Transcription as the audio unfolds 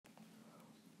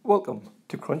Welcome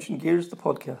to Krunching Gears, the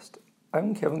podcast.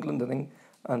 I'm Kevin Glendinning,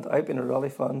 and I've been a rally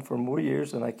fan for more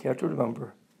years than I care to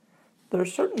remember. There are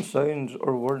certain sounds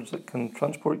or words that can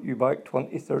transport you back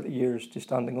 20, 30 years to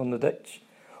standing on the ditch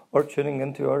or tuning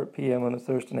into RPM on a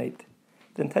Thursday night.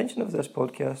 The intention of this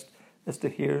podcast is to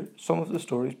hear some of the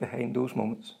stories behind those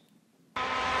moments.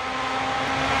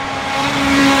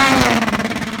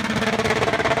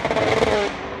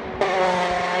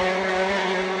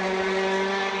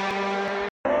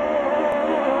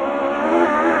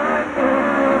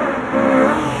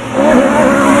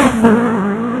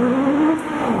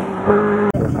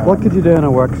 What could you do in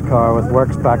a works car with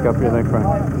works backup, you think, Frank?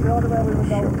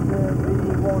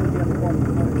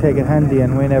 Take it handy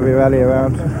and win every rally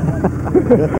around.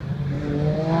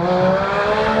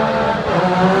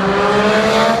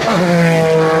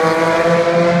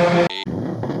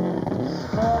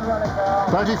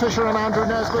 Bertie Fisher and Andrew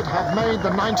Nesbitt have made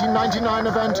the 1999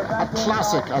 event a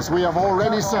classic, as we have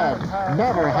already said.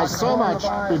 Never has so much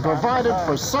been provided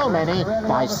for so many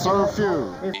by so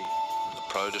few.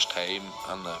 Proudest time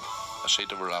and the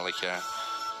seat of a rally car,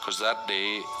 because that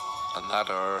day and that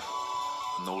hour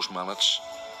and those minutes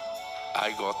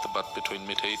I got the bit between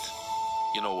my teeth.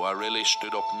 You know, I really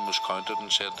stood up and was counted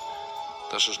and said,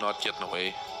 this is not getting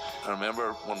away. I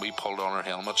remember when we pulled on our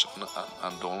helmets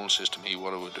and Donald says to me,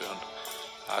 what are we doing?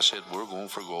 I said, we're going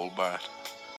for gold, Barrett.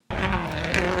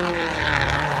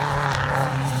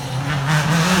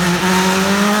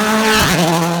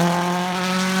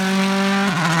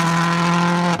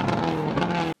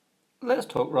 Let's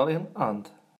talk rallying and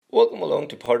welcome along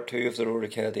to part 2 of the Rory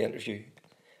Kennedy interview.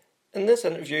 In this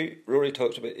interview, Rory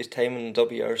talks about his time in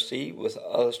WRC with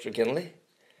Alastair Ginley,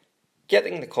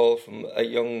 getting the call from a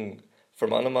young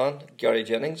Fermanagh man, Garry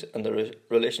Jennings, and the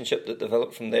relationship that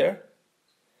developed from there.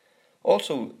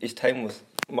 Also, his time with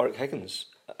Mark Higgins,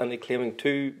 and he claiming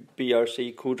 2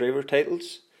 BRC Co-driver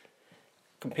titles,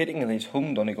 competing in his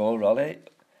home Donegal Rally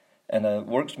in a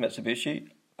Works Mitsubishi,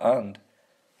 and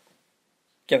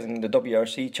giving the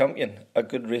WRC champion a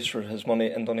good race for his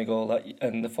money in Donegal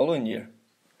in the following year.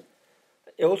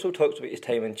 He also talks about his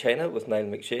time in China with Niall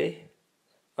McShea,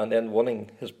 and then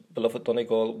winning his beloved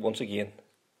Donegal once again.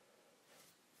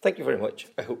 Thank you very much.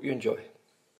 I hope you enjoy.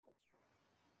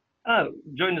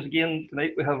 Join us again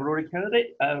tonight. We have Rory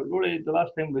Kennedy. Rory, the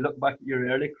last time we looked back at your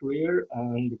early career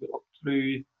and we got up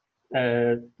through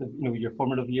your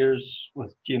formative years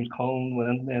with James Collin,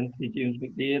 went into James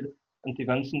McDade, into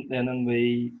Vincent, then in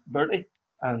with Bertie,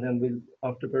 and then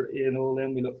after Bertie and all,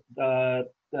 then we looked at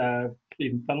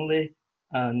Stephen Finlay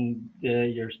and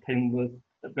your time with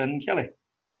Brendan Kelly.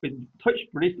 We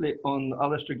touched briefly on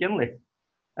Alastair Ginley,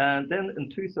 and then in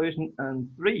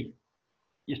 2003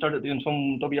 you started doing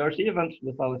some WRC events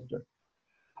with Alastair.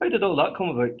 How did all that come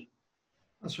about?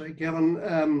 That's right, Kevin.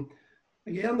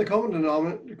 Again, the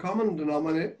common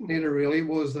denominator really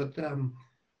was that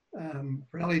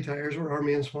Rally Tyres were our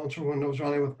main sponsor when I was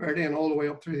rallying with Bertie and all the way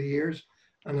up through the years,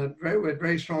 and we had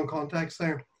very strong contacts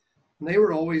there. And they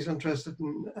were always interested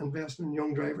in investing in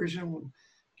young drivers, and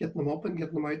getting them up and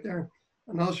getting them out there.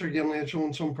 And Alastair Ginley had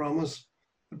shown some promise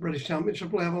at British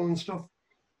Championship level and stuff.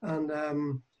 And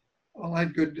I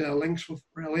had good links with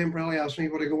Pirelli, and Pirelli asked me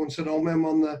would I go and sit on him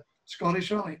on the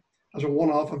Scottish Rally as a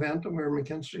one-off event, and we were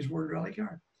McKinstry's World Rally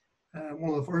Car.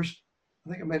 One of the first, I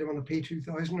think it might have been a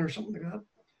P2000 or something like that.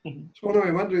 Mm-hmm. So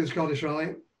anyway, we went to the Scottish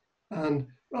Rally, and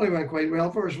Rally went quite well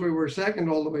for us. We were second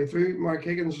all the way through. Mark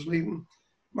Higgins was leading.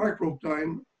 Mark broke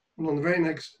down, and on the very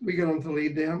next, we got into the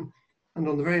lead then, and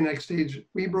on the very next stage,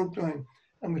 we broke down,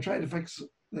 and we tried to fix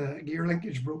the gear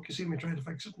linkage broke. You see, we tried to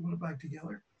fix it and put it back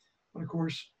together. But of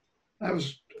course, I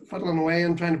was fiddling away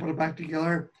and trying to put it back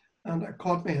together, and I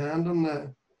caught my hand on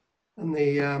the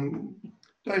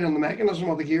down on the mechanism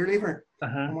of the gear lever.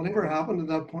 Uh-huh. And whatever happened at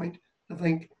that point, I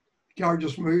think the car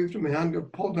just moved and my hand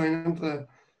got pulled down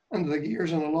into the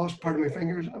gears, and I lost part of my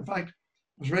fingers. In fact, I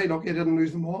was very lucky I didn't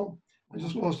lose them all. I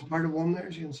just lost a part of one there,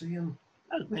 as you can see, and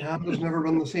my hand has never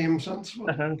been the same since.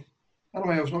 But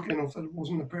anyway, I was lucky enough that it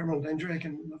wasn't a permanent injury. I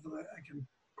can live with it. I can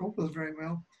cope with it very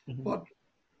well. Mm-hmm. But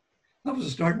that was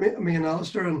the start. Me and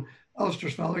Alastair, and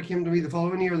Alastair's father came to me the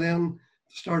following year then,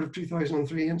 the start of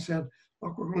 2003, and said,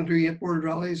 look, we're going to do 8 World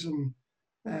Rallies, and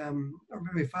or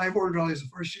maybe 5 World Rallies the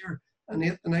first year and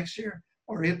 8 the next year,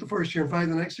 or 8 the first year and 5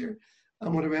 the next year,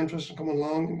 and would have been interested in coming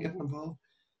along and getting involved.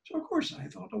 So of course I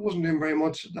thought, I wasn't doing very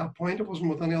much at that point. I wasn't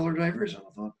with any other drivers, and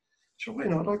I thought, so why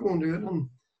not? I'll go and do it. And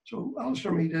so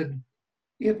Alastair and me did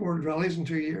 8 World Rallies in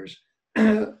 2 years.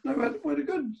 Now we had a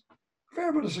good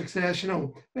fair bit of success, you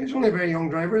know. He was only a very young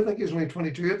driver. I think he was only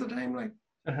 22 at the time.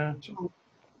 So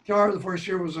car the first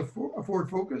year was a Ford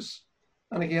Focus.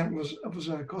 And again, it was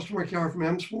a customer car from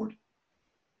M Sport,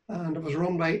 and it was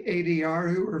run by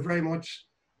ADR, who were very much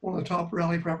one of the top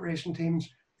rally preparation teams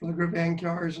for the Group N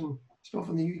cars and stuff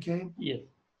in the UK. Yeah.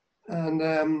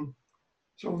 And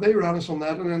so they ran us on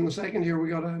that. And then the second year, we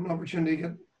got an opportunity to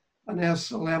get an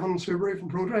S11 Subaru from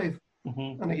ProDrive.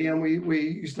 Mm-hmm. And again, we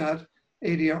used that.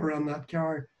 ADR ran that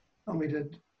car, and we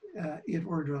did 8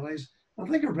 World Rallies. I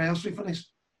think our best, we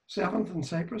finished 7th in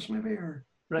Cyprus, maybe, or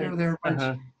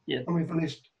thereabouts. Yeah. And we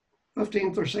finished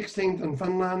 15th or 16th in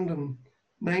Finland and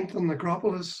 9th in the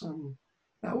Acropolis. And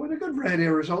we had a good variety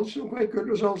of results, quite good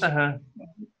results. And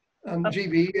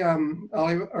GB,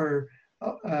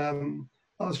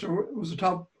 Alastair was the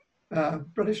top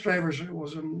British drivers who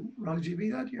was in Rally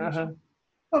GB that year. So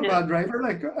not a bad driver,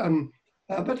 like,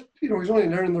 but you know, he's only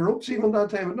learning the ropes even that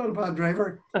time, but not a bad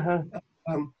driver.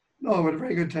 No, we had a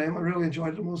very good time. I really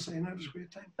enjoyed it mostly, and it was a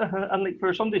great time. And like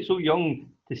for somebody so young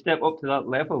to step up to that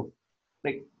level,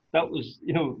 like that was,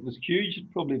 you know, was huge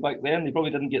probably back then. They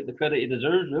probably didn't get the credit he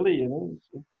deserved, really, you know.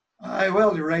 So.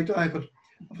 Well, you're right. But I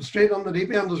was straight on the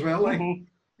deep end as well. Like, you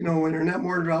know, when you're in them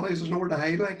World Rallies, there's nowhere to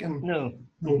hide. Like, and no.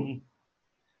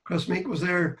 Chris Meek was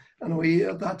there, and we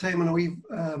at that time, and we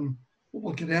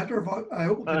cadet or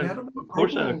cadet. Of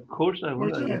course I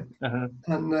was.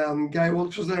 And Guy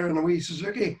Wilkes was there, and a wee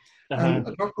Suzuki. And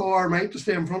it took all our might to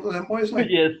stay in front of them boys, like,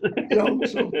 yes. You know,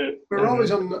 so we were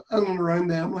always in and around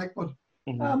them, like, but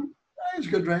he was a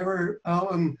good driver, Al,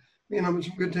 and me and him had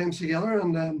some good times together,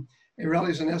 and he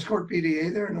rallies an escort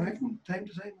PDA there now from time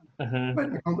to time. Quite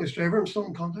an accomplished driver. I'm still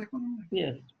in contact with him. Like.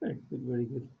 Yes, very good, very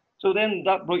good. So then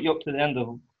that brought you up to the end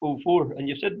of 04, and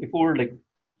you said before, like,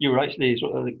 you were actually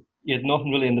sort of like, you had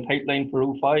nothing really in the pipeline for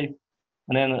 05,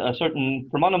 and then a certain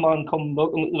Fermanagh man come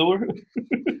knocking at the door.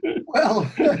 Well,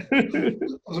 it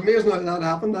was amazing how that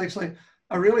happened, actually.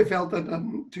 I really felt that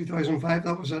in 2005,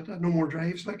 that was it. No more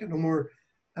drives, like, no more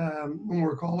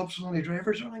call-ups, only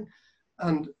drivers or anything.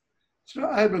 And so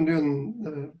I had been doing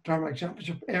the Tarmac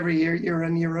Championship every year, year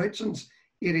in, year out, since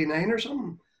 89 or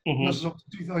something. And this is up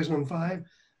to 2005.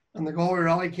 And the Galway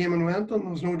Rally came and went, and there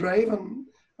was no drive, and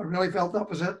I really felt that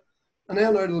was it. And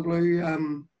then out of the blue,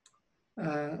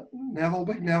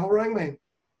 Big Neville rang me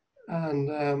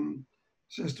and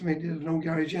says to me, "Did you know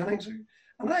Garry Jennings?" And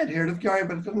I had heard of Garry,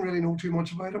 but I didn't really know too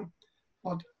much about him.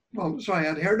 But I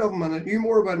had heard of him, and I knew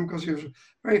more about him because he was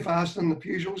very fast in the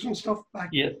Peugeots and stuff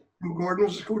back. Yeah. Gordon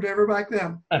was his co-driver back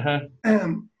then.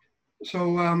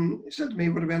 So he said to me,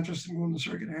 "Would I be interested in going to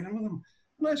Circuit Ireland with him?"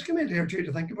 And I said, "Give me a day or two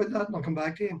to think about that, and I'll come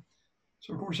back to you."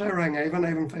 So of course I rang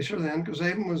Ivan Fisher then, because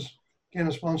Ivan was kind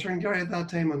of sponsoring Garry at that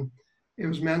time, and he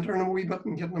was mentoring him a wee bit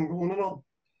and getting him going and all.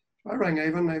 So I rang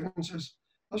Ivan. Ivan says,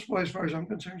 "This boy, as far as I'm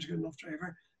concerned, is a good enough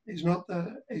driver. He's not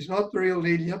the real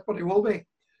deal yet, but he will be."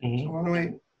 So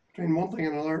anyway, between one thing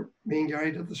and another, me and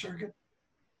Garry did the circuit.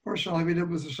 First rally we did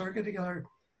was the circuit together,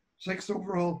 6th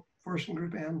overall, first in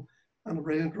Group N, and a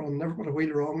brilliant run. Never put a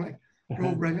wheel wrong, like,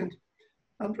 drove brilliant.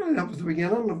 And really, that was the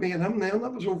beginning of me and him then.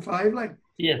 That was 05, like.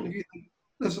 Yeah. And if you think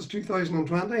this is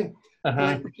 2020,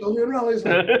 like, we're still doing rallies,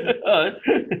 like.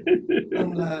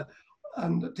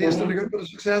 And tasted a good bit of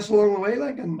success along the way,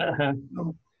 like, and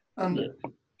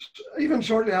even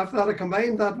shortly after that, I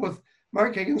combined that with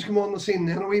Mark Higgins come on the scene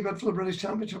then a wee bit for the British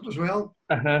Championship as well.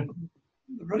 The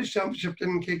British Championship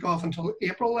didn't kick off until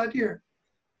April that year,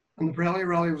 and the Pirelli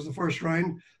Rally was the first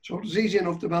round, so it was easy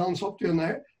enough to balance up doing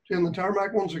the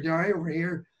tarmac ones with Garry over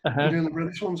here, and doing the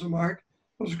British ones with Mark.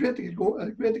 It was great to get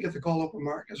the call up with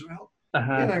Mark as well. He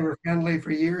and I were friendly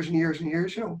for years and years and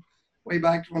years, you know, way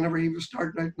back to whenever he was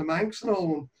starting out in the Manx and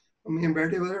all, when me and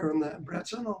Bertie were there, and the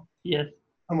Bretts and all. Yes.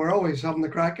 And we're always having the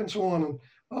crack and so on, and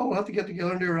we'll have to get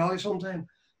together and do a rally sometime.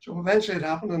 So eventually it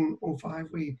happened in 05.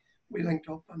 We linked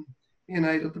up, and he and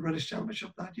I did the British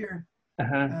Championship that year.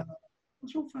 It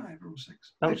was 05 or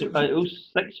 06. That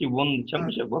was 06 you won the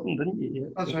championship, didn't you? Yeah.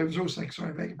 That's right, it was 06,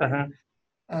 sorry, beg your pardon.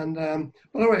 And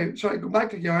but anyway, sorry, go back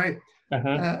to Garry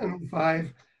in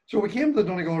 05. So we came to the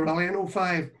Donegal Rally in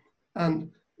 05,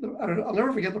 and I'll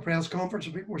never forget the press conference,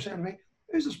 and people were saying to me,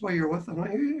 "Who's this boy you're with?" And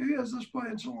who is this boy?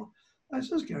 And so on. I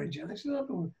said, "Garry Jennings." No.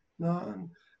 And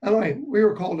anyway, we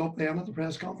were called up then at the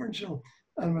press conference, you know,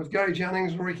 and with Garry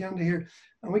Jennings and Rory Kennedy here,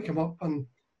 and we came up and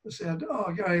they said,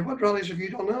 "Oh, Garry, what rallies have you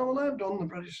done?" "Oh, well, I've done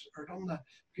the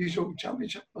Peugeot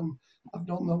Championship, and I've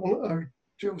done the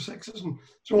 206s and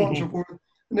so on and so forth."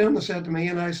 And then they said to me,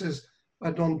 and I says,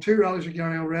 "I've done 2 rallies with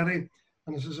Garry already,"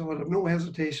 and I says, "I would have no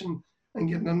hesitation in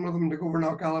getting in with him to go over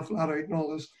Knockalla flat out and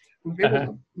all this." And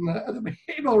the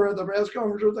people were at the press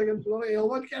conference were thinking, "Bloody hell,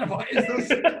 what kind of boy is this?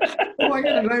 What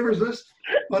kind of driver is this?"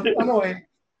 But anyway,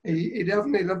 he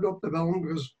definitely lived up the billing,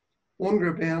 because 1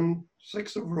 Group N,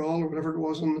 6th overall or whatever it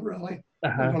was in the rally,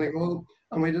 in Donegal,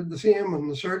 and we did the same on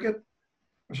the circuit.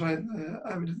 Sorry,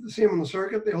 I did the same on the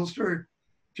circuit, the Ulster,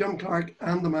 Jim Clark,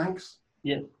 and the Manx.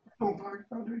 Yeah. Jim Clark,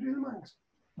 how do we do the Manx?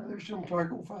 There's Jim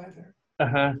Clark 05 there.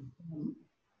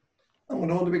 And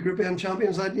went on to be Group N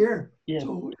champions that year. Yeah.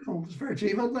 So it was a fair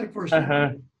achievement, like first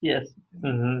year. Yes.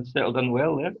 Settled in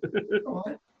well there.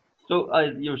 Right. So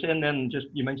you were saying then,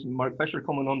 you mentioned Mark Fisher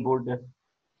coming on board there.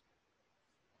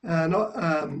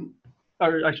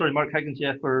 Sorry, Mark Higgins,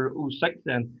 yeah, for 06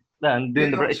 then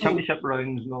doing the British Championship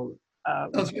rounds and all.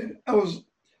 That's right.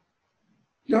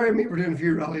 Garry and me were doing a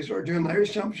few rallies, or doing the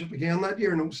Irish Championship again that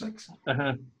year in 06.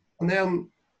 And then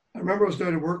I remember I was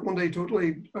down at work one day,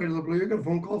 totally out of the blue, I got a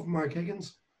phone call from Mark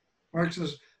Higgins. Mark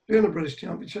says, doing the British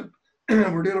Championship.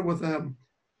 We're doing it with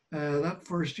that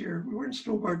first year. We weren't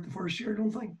Stobart the first year, I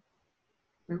don't think.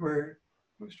 We were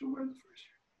Stobart the first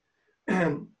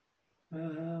year.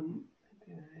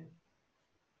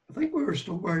 I think we were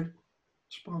Stobart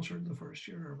sponsored the first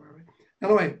year, or whatever.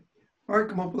 Anyway, Mark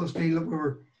came up with this deal that we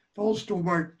were full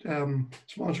Stobart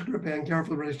sponsored Group N car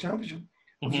for the British Championship.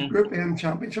 It was a Group N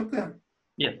championship then.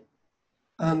 Yeah.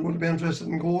 And would have been interested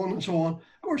in going and so on.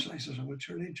 Of course, I said I would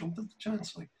surely jump at the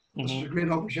chance. Like, this is a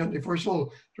great opportunity, first of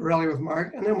all, to rally with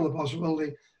Mark, and then with the possibility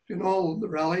of doing all the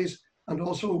rallies and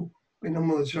also being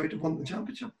able to shout to win the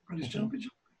championship, British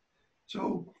Championship.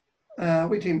 So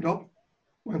we teamed up,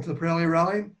 went to the Pirelli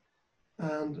Rally,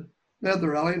 and led the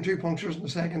rally in 2 punctures on the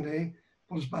second day.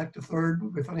 Put us back to third,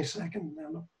 but we finished second.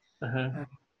 And then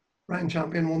Ryan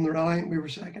Champion won the rally, and we were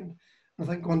second. I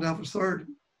think Gundaf was third.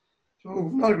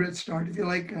 So not a great start, if you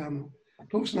like.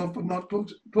 Close enough, but not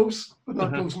close. Close, but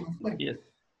not close enough. Like. Yeah.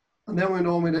 And then we went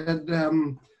on. We did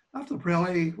after the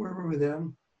Pirelli. Where were we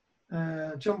then?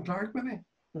 Jim Clark, maybe.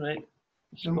 Right.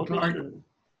 Jim Clark.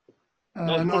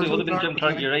 No, probably would have been Jim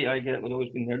Clark. You're right. I get it. Would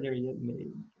always been there. Yeah.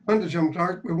 Went to Jim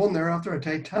Clark. We won there after a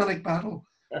titanic battle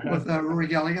with Rory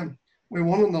Kennedy. We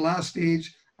won on the last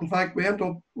stage. In fact, we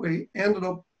ended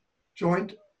up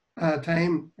joint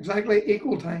time, exactly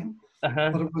equal time.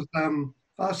 But it was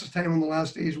fastest time on the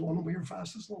last stage won, and we were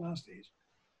fastest on the last stage.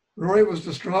 Rory was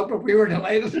distraught, but we were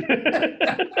delighted.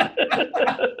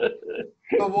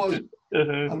 It was.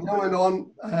 And then went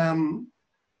on.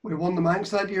 We won the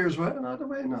Manx that year as well.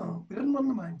 No, we didn't win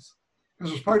the Manx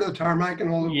because it was part of the tarmac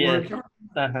and all the work.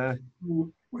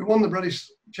 We won the British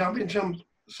Championship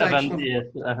section. We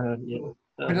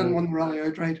didn't win the rally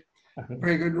outright.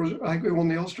 Very good. I think we won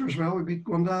the Ulster as well. We beat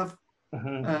Gundaf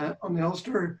on the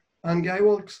Ulster and Guy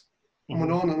Wilkes, and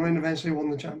went on and around, eventually won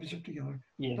the championship together.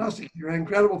 Fantastic year,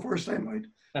 incredible first time out.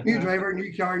 New driver,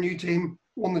 new car, new team,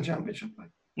 won the championship.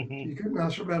 You couldn't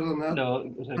ask for better than that. No,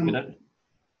 it was good.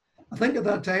 I think at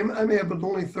that time I may have been the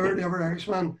only third ever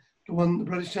Irishman to win the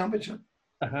British Championship.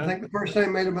 I think the first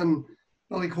time might have been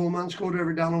Billy Coleman's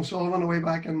co-driver Dan O'Sullivan away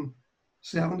back in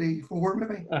 74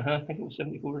 maybe. I think it was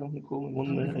 74 on the Coleman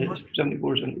won the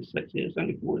 74, 76,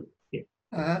 74. Yeah.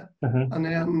 And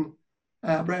then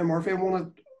Brian Murphy won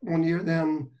it one year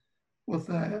then with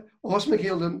Austin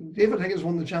McHale. And David Higgins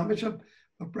won the championship,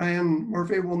 but Brian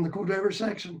Murphy won the co-driver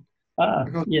section.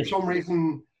 Because for some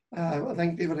reason, I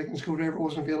think David Higgins' co-driver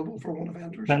wasn't available for one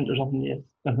event or something. Yes.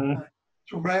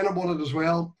 So Brian had won it as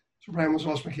well. So Brian was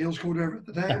Austin McHale's co-driver at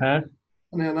the time.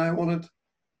 And then I won it,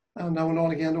 and I went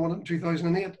on again to win it in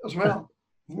 2008 as well.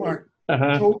 Mark.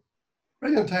 So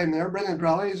brilliant time there, brilliant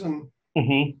rallies, and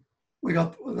we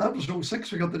got, that was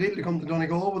 06, we got the deal to come to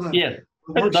Donegal with a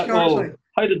how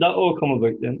did that all come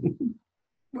about then?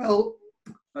 Well,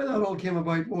 how that all came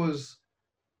about was,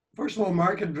 first of all,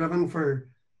 Mark had driven for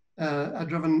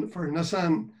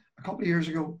Nissan a couple of years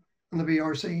ago in the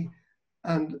BRC,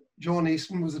 and John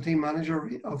Easton was the team manager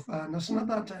of Nissan at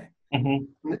that time.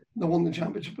 They won the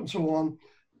championship and so on,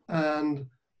 and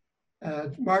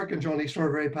Mark and John Easton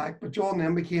were very packed, but John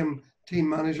then became team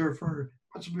manager for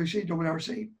Mitsubishi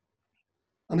WRC,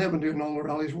 and they've been doing all the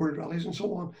rallies, world rallies and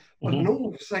so on. But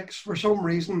in 06, for some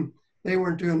reason, they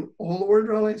weren't doing all the world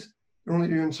rallies, they're only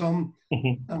doing some.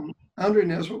 Andrew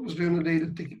Nesbitt was doing the deal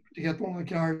to get one of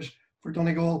the cars for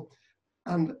Donegal,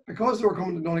 and because they were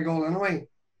coming to Donegal anyway,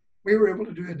 we were able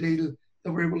to do a deal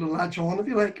that we're able to latch on, if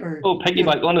you like, or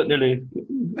piggyback on it nearly.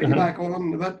 Piggyback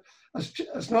on, but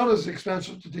it's not as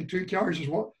expensive to take two cars as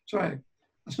what. Sorry,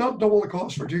 it's not double the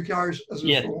cost for two cars as it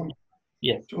is for one.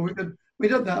 Yeah. So we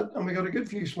did that, and we got a good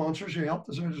few sponsors who helped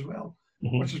us out as well,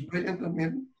 which is brilliant. That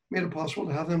made it possible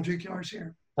to have them two cars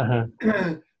here.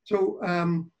 So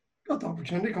got the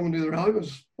opportunity coming to the rally. It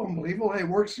was unbelievable. Hey, it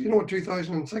works.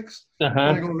 2006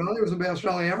 Donegal Rally was the best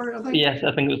rally ever, I think. Yes,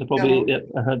 I think it was probably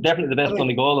definitely the best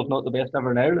Donegal, if not the best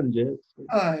ever in Ireland.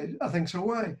 I think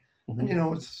so. And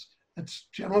it's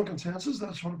general consensus.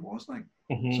 That's what it was like.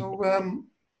 So,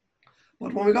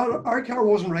 but when we got, our car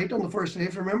wasn't right on the first day.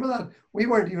 If you remember that, we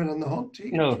weren't even in the hunt.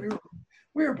 No.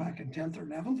 We were back in 10th or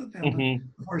 11th at the end of the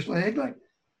first leg, like,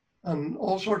 and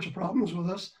all sorts of problems with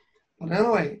us. But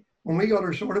anyway, when we got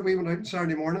her sorted, we went out on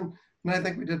Saturday morning, and I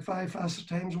think we did 5 fastest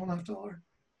times, one after the other.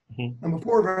 And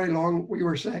before very long, we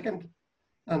were second,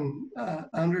 and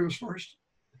Andrew was first.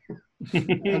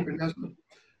 Andrew Nesbitt.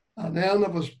 And then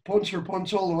it was punch for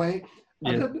punch all the way.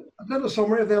 Yeah. I did a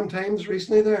summary of them times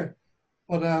recently there,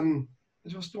 but I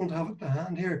just don't have it to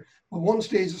hand here. But one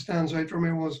stage that stands out for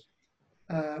me was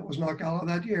Knockalla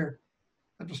that year.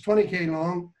 It was 20k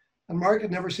long, and Mark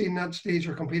had never seen that stage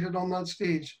or competed on that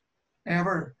stage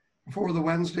ever before the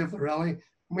Wednesday of the rally. And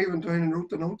we went down and wrote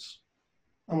the notes,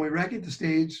 and we recce'd the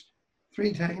stage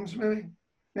 3 times, probably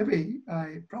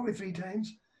 3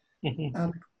 times.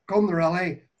 And come the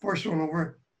rally, first one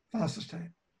over, fastest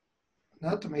time. And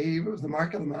that to me was the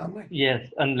mark of the man. Like. Yes,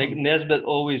 and like Nesbitt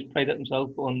always prided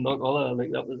himself on Knockalla,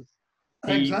 like that was.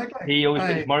 Exactly. He always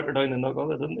put his marker down in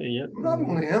Knockalla, didn't he? Yeah. Not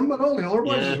only him, but all the other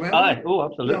boys as well. Aye. Oh,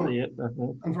 absolutely. You know,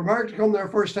 yeah. And for Mark to come there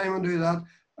first time and do that,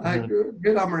 I had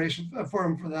great admiration for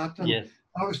him for that. And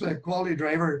obviously a quality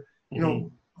driver, you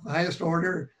know, the highest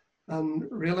order, and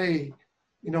really,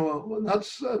 you know,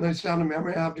 that's an outstanding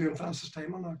memory I have doing fastest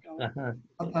time on Knockalla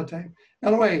at that time.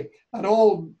 Anyway, in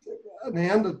the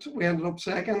end, we ended up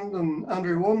second, and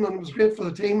Andrew won, and it was great for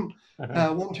the team.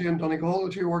 1-2 in Donegal,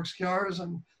 the 2 works cars,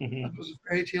 and it was a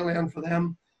fairy tale end for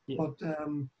them. But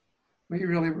we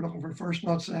really were looking for first,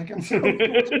 not second. So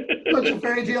that's a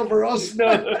fairy tale for us.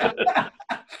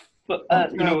 But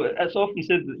you know, it's often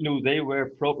said that, you know, they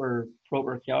were proper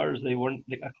cars. They weren't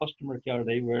like a customer car.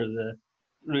 They were the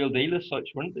real deal as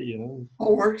such, weren't they? You know.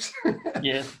 All works.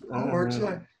 Yes. All works.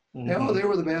 Yeah, they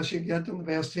were the best you get and the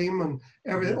best team, and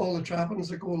all the trappings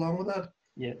that go along with that.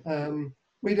 Yeah.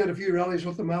 We did a few rallies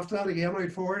with them after that. Again,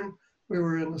 out foreign. We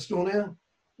were in Estonia.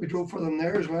 We drove for them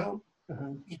there as well.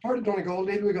 As part of Donegal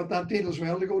deal, we got that deal as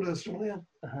well to go to Estonia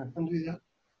and do that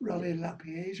rally La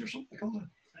Piège or something called it.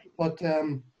 But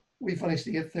we finished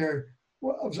 8th there.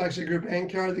 Well, it was actually a Group N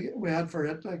car that we had for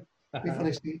it. Like we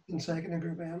finished 8th and 2nd in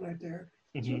Group N out there.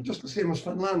 So just the same as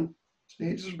Finland.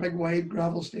 Stages, big wide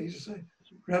gravel stages.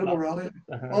 Incredible rally,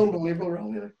 unbelievable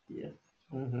rally. Yeah.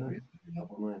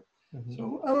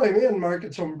 So anyway, me and Mark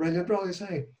had some brilliant rallies,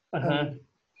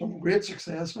 some great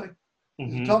success. Like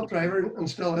he's a top driver and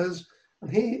still is.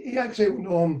 And he actually went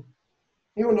on.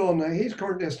 Now. He's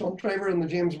currently a stunt driver in the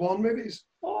James Bond movies.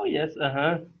 Oh yes,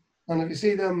 And if you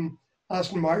see them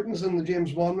Aston Martins in the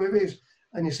James Bond movies,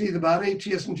 and you see the baddie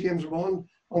chasing James Bond,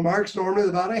 well, Mark's normally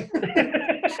the baddie.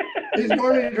 He's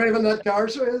normally driving that car,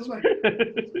 so he is like.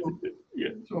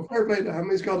 So fair play to him.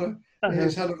 He's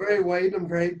he's had a very wide and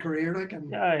varied career, like.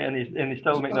 And he's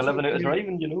still making a living out of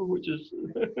driving, you know, which is.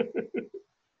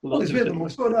 Well, he's made the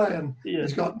most of it, and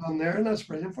he's gotten on there, and that's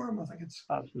brilliant for him. I think it's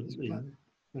absolutely.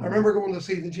 I remember going to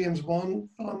see the James Bond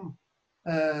film.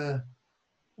 What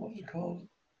was it called?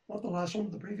 Not the last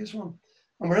one, the previous one.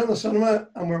 And we're in the cinema,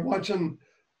 and we're watching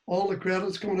all the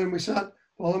credits coming in. We sat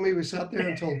there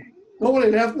until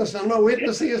nobody left in the cinema, waiting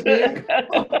to see his name.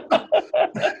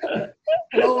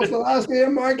 Well, it was the last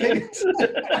name, Mark Higgins.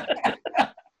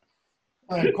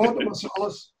 Quantum of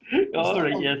Solace. Oh,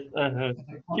 right, yes.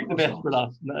 Keep the best for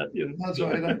last. That's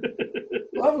right.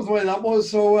 That was the way that was.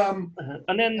 So,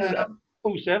 and then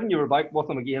 07, you were back with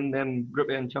them again, then Group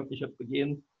N Championship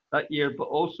again that year, but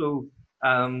also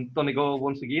Donegal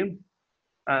once again.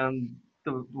 And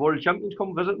the World Champions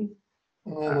come visiting.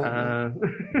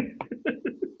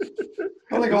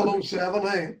 Donegal 07,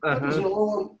 hey. That was another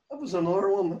one. That was another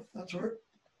one. That's right.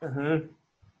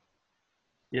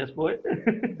 Yes, boy.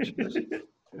 There's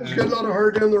a good lot of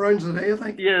her doing the rounds today, I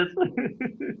think. Yes.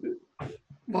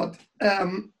 But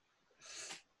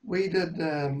we did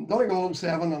Donegal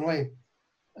 07 anyway.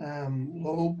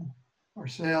 Loeb,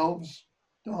 ourselves,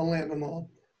 Donnelly and them all.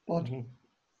 But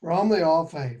from the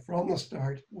off, from the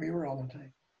start, we were on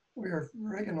it. We were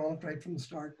rigging on it right from the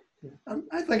start. And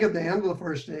I think at the end of the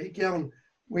first day, Kevin,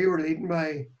 we were leading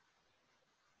by,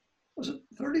 was it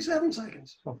 37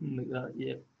 seconds? Something like that,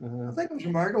 yeah. I think it was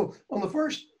remarkable. On the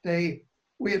first day,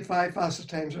 we had 5 fastest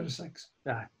times out of 6.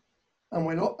 Yeah.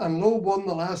 And Loeb won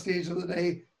the last stage of the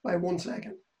day by 1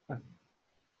 second.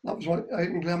 That was what out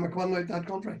in Glenmaquin, out that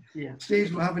country. Yeah.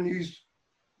 Stage we haven't used.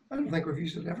 I don't think we've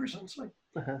used it ever since. Like.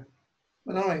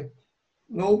 But anyway,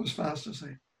 Loeb was fastest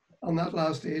on that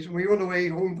last stage, and we went away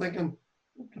home thinking,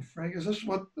 "What the frig is this?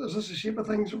 Is this the shape of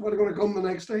things? What are going to come the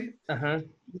next day?" The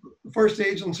first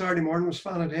stage on Saturday morning was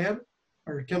Fannet Head,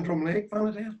 or Kintrum Lake,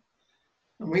 Fannet Head,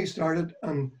 and we started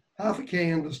and half a K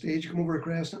into the stage, come over a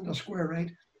crest into a square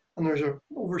right, and there's a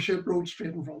overshoot road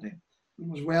straight in front of you. It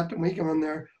was wet, and we came in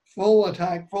there, full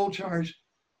attack, full charge,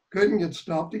 couldn't get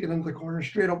stopped to get into the corner,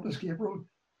 straight up the escape road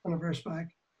and reverse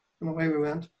back, and away we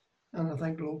went. And I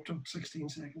think Globe took 16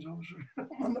 seconds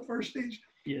on the first stage.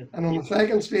 Yeah. And on the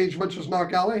second stage, which was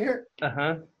Knock Alley here,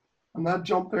 and that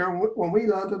jump there, when we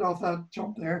landed off that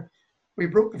jump there, we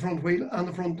broke the front wheel and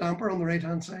the front damper on the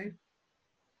right-hand side.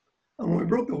 And when we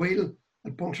broke the wheel,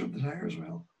 it punctured the tyre as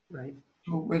well. Right.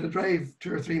 So we had to drive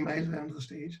 2 or 3 miles at the end of the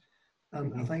stage.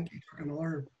 And I think he took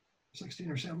another 16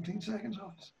 or 17 seconds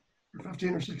off us, or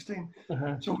 15 or 16.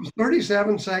 So it was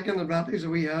 37-second advantage that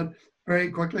we had, very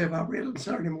quickly evaporated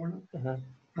Saturday morning. And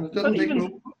it didn't take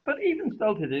long. But even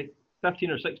still today,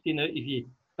 15 or 16 out, if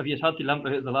you had to limp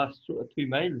out the last sort of 2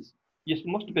 miles, you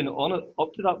must have been on it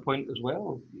up to that point as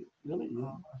well. Really?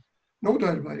 No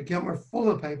doubt about it. Kim, we're full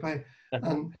of pipe.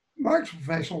 And Mark's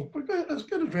professional, but as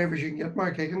good a driver as you can get.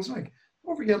 Mark Higgins, like,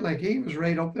 don't forget, like, he was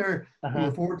right up there in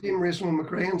the 4 team racing with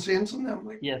McRae and Saints and them.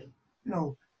 Like, yes. You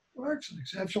know, Mark's an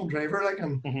exceptional driver. Like,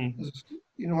 and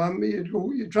you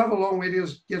know, you travel a long way to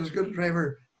get as good a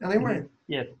driver anywhere.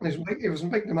 Yes. And he was in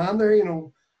big demand there. You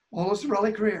know, all his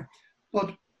rally career.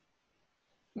 But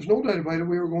there's no doubt about it.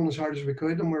 We were going as hard as we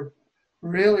could, and we're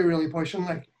really, really pushing.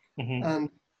 Like, and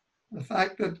the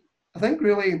fact that I think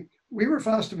really we were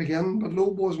fast to begin, but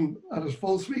Loeb wasn't at his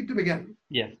full speed to begin.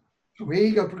 Yes. So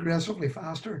he got progressively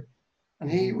faster,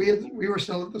 and we were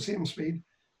still at the same speed,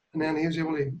 and then he was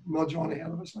able to nudge on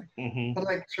ahead of us. Like, but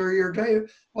like, sir, you're driving.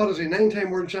 What is he? 9-time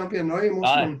world champion now. He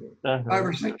must have been 5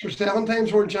 or 6 or 7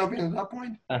 times world champion at that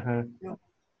point. You know?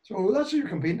 So that's who you're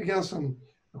competing against, and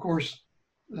of course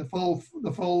the full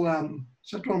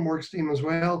Citroen Works team as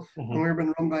well. And we've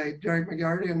been run by Derek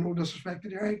McGarty, and no disrespect to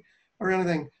Derek or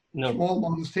anything. No. Small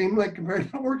modest team, like, compared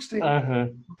to the Works team.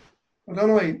 But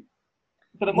anyway.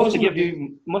 But it must have give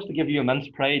you immense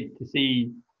pride to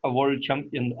see a world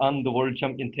champion and the world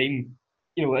champion team,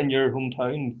 you know, in your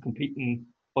hometown competing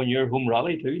on your home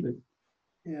rally too. Like.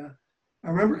 Yeah, I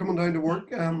remember coming down to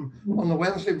work on the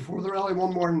Wednesday before the rally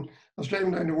one morning. I was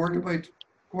driving down to work about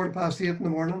 8:15 in the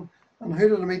morning, and who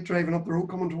did I meet driving up the road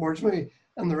coming towards me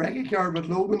in the recce car with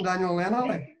Loeb and Daniel Lena?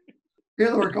 Like, here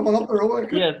they were coming up the road.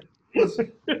 Yes.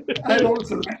 I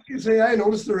noticed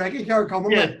the recce car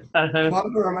coming, yes. About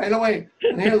a mile away,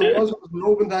 and here there was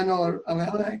Loeb and Daniel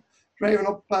Lena driving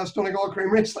up past Donegal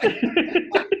Creamery.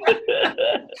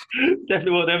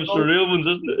 Definitely one of them surreal ones,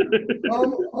 isn't it?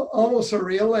 Almost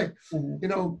surreal, like, you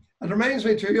know. It reminds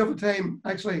me too of a time,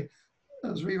 actually,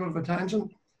 as we have a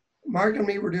tangent. Mark and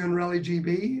me were doing Rally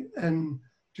GB in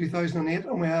 2008,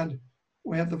 and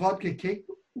we had the Vodka Cake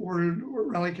World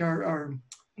Rally Car, or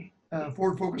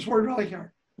Ford Focus World Rally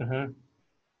Car,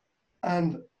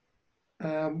 and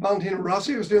Valentino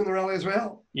Rossi was doing the rally as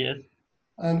well. Yes.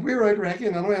 And we were out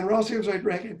wrecking anyway, and Rossi was out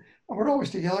wrecking, and we're always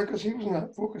together because he was in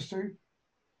that Focus too.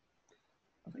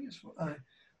 I think it's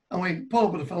and we pull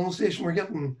up at the filling station. We're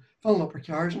filling up our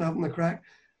cars and having the crack,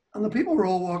 and the people were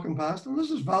all walking past, and this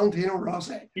is Valentino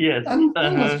Rossi. Yes. And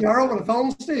this car up at the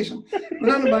filling station,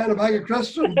 went in and buying a bag of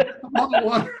crisps and a bottle of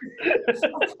water.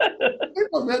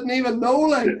 People didn't even know,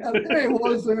 like, and there he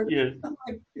was there. Yes. I'm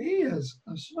like, he is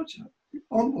such an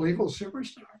unbelievable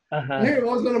superstar. And here he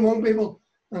was in among people,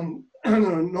 and on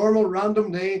a normal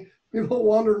random day, people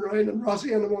wandering around, and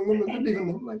Rossi in among them, and didn't even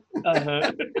know, like.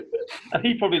 And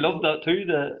he probably loved that too.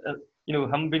 You know,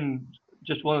 him being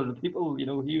just one of the people. You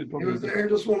know, he was there,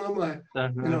 just one of them. Like,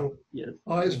 you know. Yes.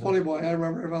 Oh, he's a funny boy. I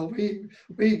remember. Well, we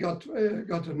got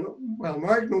to know. Well,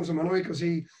 Mark knows him anyway because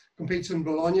he competes in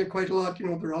Bologna quite a lot. You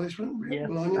know, the rally sprint in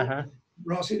Bologna.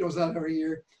 Rossi does that every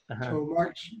year. So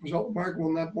Mark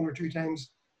won that 1 or 2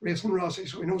 times racing Rossi,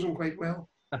 so he knows him quite well.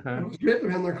 It was great to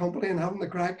be in their company and having the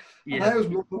crack. And I was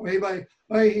blown away by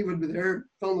why he would be there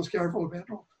filling his car full of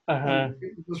petrol.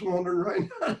 Just wandering around.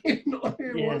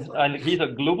 Yes, and he's a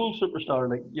global superstar,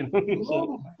 like, you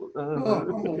know.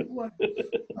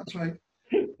 That's right.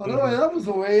 But anyway, that was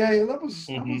the way. That was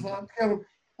that, Kevin.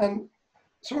 And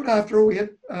sort of after we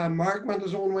hit, Mark went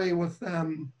his own way with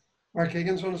Mark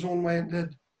Higgins went his own way and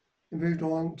he moved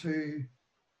on to,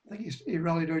 I think he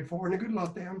rallied out for, and a good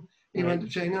lot then. He went to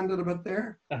China and did a bit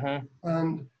there.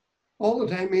 And all the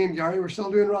time, me and Garry were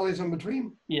still doing rallies in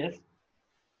between. Yes.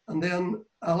 And then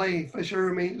Ali Fisher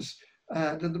and me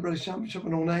did the British Championship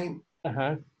in 2009.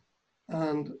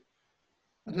 And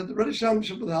I did the British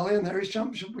Championship with Ali and the Irish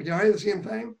Championship with Garry at the same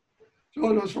time. So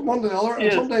it was from one to the other,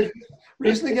 and sometimes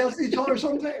racing against each other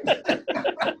sometimes.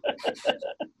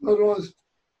 So it was.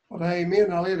 But me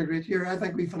and Ali had a great year. I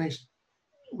think we finished,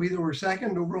 we either were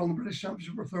second overall in the British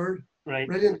Championship or third. Right.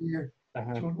 Brilliant year.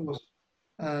 So it was.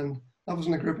 And that was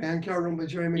in the Group N car run by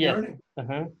Jerry McGarty.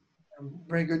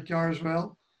 Very good car as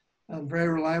well, and very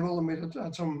reliable. And we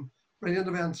had some brilliant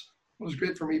events. It was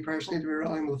great for me personally to be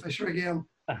rallying with Fisher again.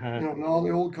 And all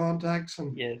the old contacts,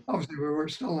 and obviously we were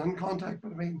still in contact.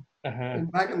 But I mean,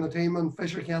 back in the team and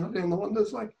Fisher Kennedy and the one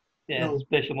that's like,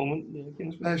 special moment.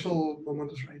 Special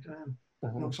moment is right.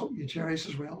 Something you cherish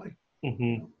as well. Like,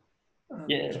 it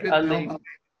was great to help out.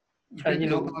 It was great to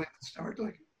help out at the start.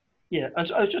 Like,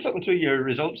 I was just looking through your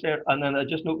results there, and then I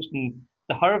just noticed in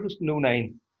the Harvest in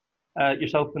 09,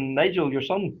 yourself and Nigel, your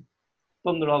son,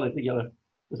 done the rally together.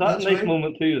 Was that a nice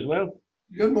moment too as well?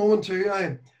 Good moment too.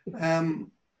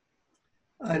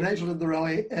 Nigel did the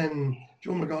rally in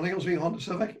Joe McGonigal's wee Honda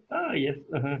Civic. Ah, yes.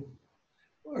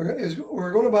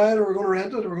 We're going to buy it, or we're going to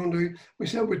rent it, or we're going to do. We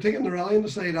said we'd take it in the rally and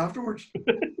decide afterwards.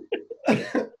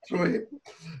 So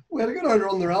we had to go out and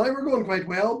run the rally. We're going quite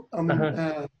well.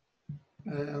 Going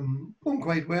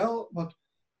quite well, but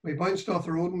we bounced off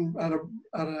the road and had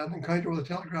an encounter with a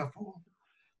telegraph pole.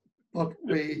 But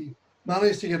we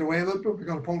managed to get away with it, but we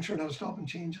got a puncture and had to stop and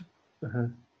change it.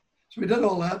 So we did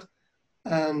all that,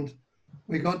 and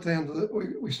we got to the end of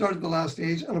we started the last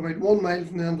stage, and about 1 mile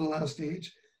from the end of the last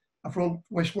stage, a front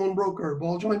wishbone broke, or a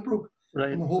ball joint broke,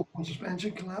 and the whole front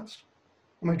suspension collapsed.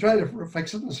 And we tried to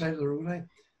fix it on the side of the road,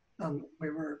 and we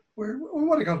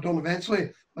would have got it done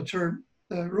eventually, but sure,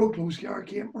 the road closed car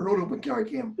came, or road open car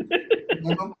came.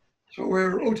 So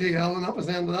we're OTL, and that was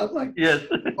the end of that. Like, yes.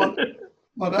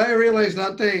 But I realised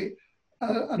that day,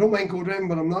 I don't mind co-driving,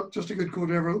 but I'm not just a good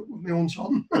co-driver with my own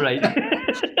son. Right.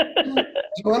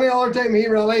 So any other time he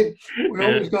rallied, we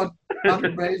always got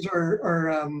Patrick Braze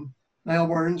or Niall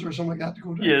Burns or something like that to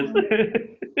go drive. Yes.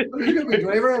 But he's a good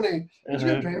driver, and he was a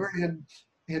good driver.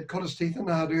 He had cut his teeth in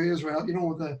Nahadui as well,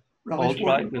 with the rally all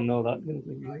track and all that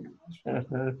kind of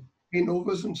thing. He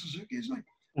Novas and Suzuki's like.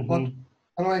 But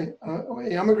anyway,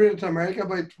 he emigrated to America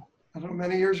about, I don't know,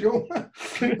 many years ago. That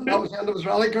was the end of his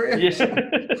rally career. Yeah.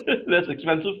 That's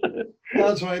expensive.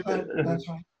 That's right. That's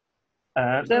right.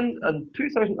 Then in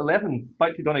 2011,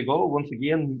 back to Donegal once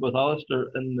again with Alastair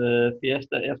in the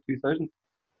Fiesta F2000.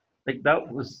 Like,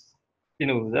 that was,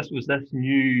 this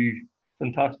new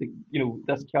fantastic,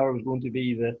 this car was going to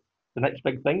be the next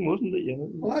big thing, wasn't it?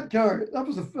 Well, that car, that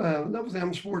was the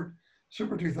M Sport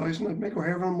Super 2000 that Mick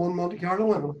O'Hagan won Monte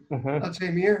Carlo in that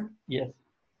same year. Yes.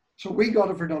 So we got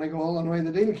it for Donegal, and when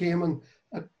the deal came and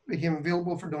it became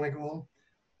available for Donegal,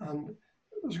 and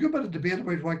there was a good bit of debate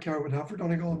about what car would have for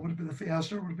Donegal. Would it be the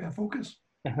Fiesta, or would it be a Focus?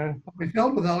 But we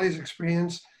felt with Ali's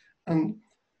experience, and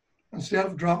instead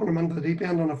of dropping him into the deep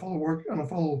end on a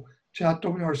full chat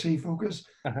WRC Focus,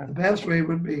 the best way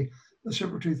would be the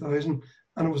Super 2000,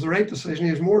 and it was the right decision.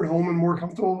 He was more at home and more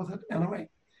comfortable with it anyway,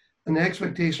 and the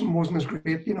expectation wasn't as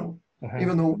great, even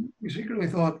though we secretly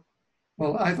thought,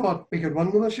 well, I thought we could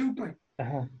win with a shoot, like.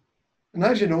 And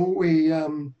as you know, we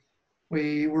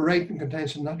were right in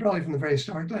contention that rally from the very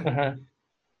start. Like.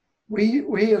 We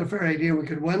had a fair idea we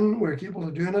could win. We were capable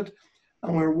of doing it,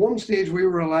 and one stage we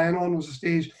were relying on was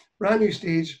a brand new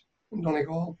stage in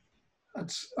Donegal.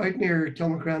 It's out near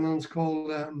Kilmacrennan. It's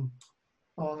called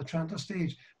the Trenta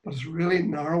stage, but it's really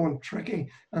narrow and tricky,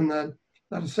 and that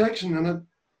a section in it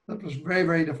that was very,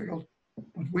 very difficult.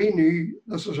 But we knew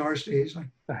this was our stage. Like,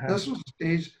 this was the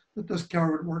stage that this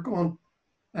car would work on.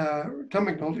 Tim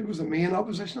McNulty was the main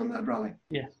opposition on that rally.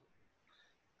 Yes.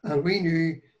 And we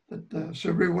knew that the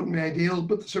Subaru wouldn't be ideal,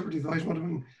 but the Super 2000 would have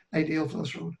been ideal for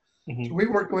this road. So we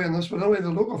worked away on this, but anyway, the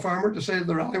local farmer decided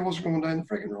the rally wasn't going down the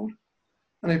frigging road.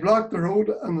 And he blocked the road,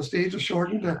 and the stage was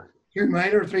shortened to 2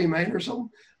 mile or 3 mile or something.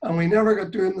 And we never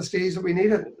got doing the stage that we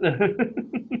needed.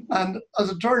 And as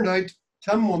it turned out,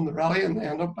 Tim won the rally and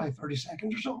ended up by 30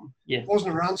 seconds or something. Yes. It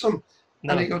wasn't a ransom.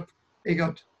 No. And he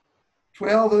got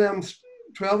 12 of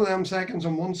them seconds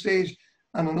on one stage,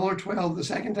 and another 12 the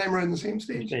second time around the same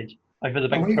stage. Like for the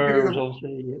big curves,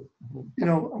 obviously.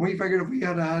 And we figured if we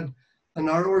had had a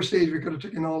narrower stage, we could have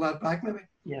taken all that back, maybe.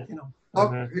 Yes.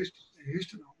 Who's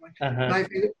to know? Like,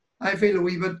 I feel a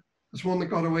wee bit. It's one that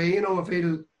got away. I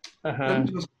feel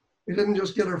we didn't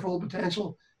just get our full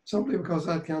potential simply because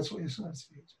that cancellation at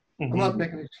stage. I'm not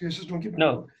making excuses. Don't get me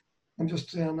wrong. I'm just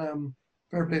saying,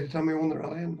 fair play to Tommy won the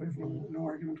rally, and we've no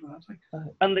argument with that. Like.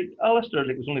 And Alastair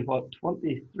was only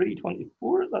 23,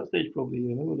 24 at that stage,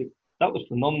 probably. That was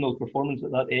phenomenal performance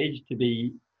at that age to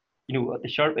be, at the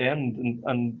sharp end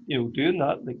and doing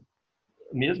that. Like,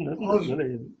 amazing, isn't it?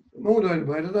 Really? No doubt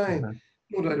about it.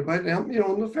 No doubt about it.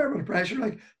 And a fair bit of pressure,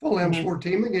 like full M Sport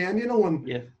team again. And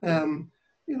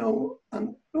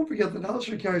don't forget that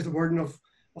Alastair carries the burden of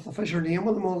the Fisher name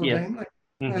with them all the time. Like,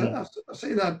 I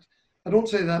say that. I don't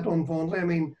say that unfondly. I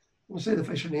mean, when I say the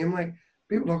Fisher name, like,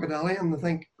 people look at Ali and they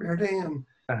think Bertie and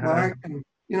Mark and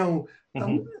you know,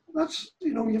 and that's,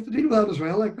 you know, you have to deal with that as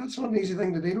well. Like, that's not an easy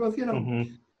thing to deal with, you know.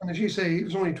 And as you say, he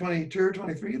was only 22 or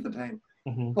 23 at the time,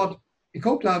 but he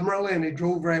coped admirably and he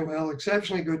drove very well,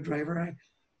 exceptionally good driver.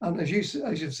 And as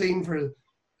you've seen for,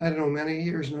 I don't know, many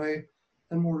years now,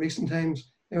 in more recent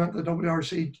times, he went to the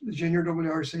WRC, the junior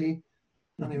WRC,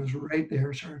 and he was right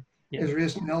there, sir. He was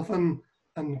racing Elfin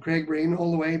and Craig Breen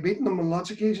all the way, beating them on lots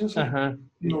of occasions, like,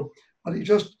 you know. But he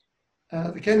just,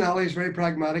 the Ken Alley is very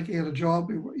pragmatic. He had a job,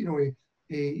 you know,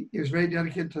 he was very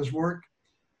dedicated to his work,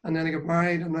 and then he got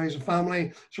married, and now he's a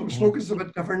family. So his focus is a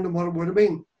bit different than what it would have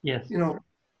been. Yes. You know,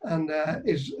 and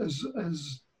he's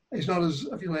not as,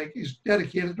 if you like, he's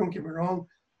dedicated. Don't get me wrong,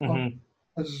 but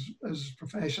his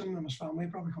profession and his family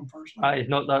probably come first. It's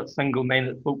not that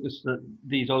single-minded focus that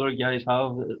these other guys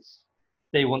have.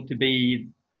 They want to be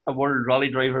a world rally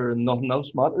driver and nothing else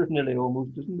matters nearly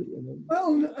almost, isn't it? You know?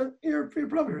 Well, you're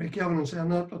probably right, Kevin, in saying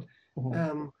that, but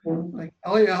like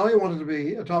Ali wanted to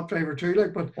be a top driver too,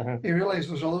 like, but he realised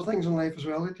there's other things in life as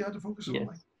well that you had to focus on.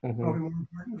 Like, probably more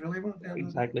important, really.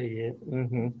 Exactly, yeah.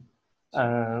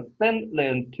 Then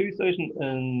in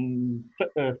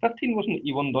 2015, wasn't it,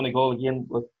 you won Donegal again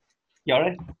with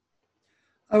Garry?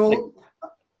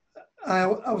 I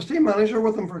was team manager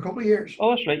with him for a couple of years.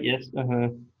 Oh, that's right, yes.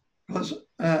 Because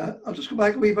I'll just go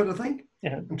back a wee bit, I think.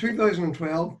 In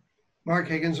 2012, Mark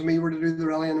Higgins and me were to do the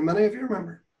rally in the Mini, if you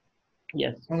remember.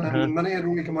 Yes. Well, the Mini had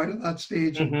only come out at that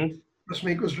stage. And Chris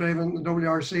Meek was driving the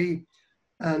WRC,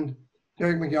 and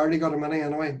Derek McGarty got a Mini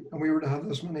anyway, and we were to have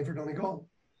this Mini for Donegal.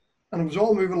 And it was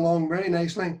all moving along very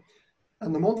nicely.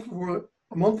 And a month before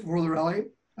the rally,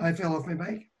 I fell off my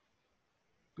bike.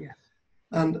 Yes.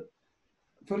 And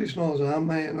fully small as I am,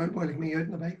 and out like me out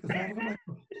in the bike.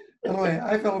 Anyway,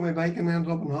 I fell off my bike and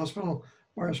ended up in hospital,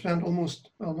 where I spent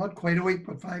almost, well, not quite a week,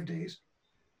 but 5 days.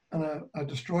 And I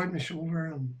destroyed my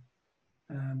shoulder and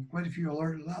quite a few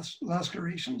other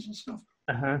lacerations and stuff.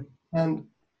 And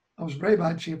I was in very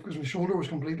bad shape because my shoulder was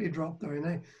completely dropped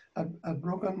down. I'd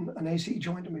broken an AC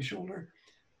joint in my shoulder,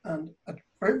 and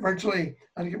virtually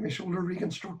I had to get my shoulder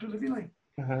reconstructed, if you like.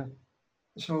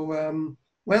 So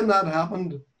when that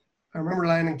happened, I remember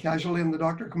lying in casualty and the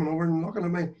doctor coming over and looking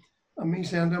at me and me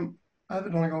saying to him, I have a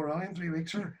Donegal Rally in 3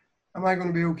 weeks, sir. Am I going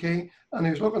to be okay? And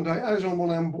he was looking down. I was on one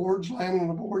of them boards, lying on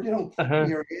a board, you know, with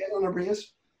your head on a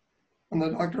brace. And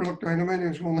the doctor looked down at me and he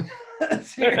was going,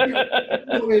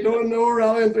 we don't know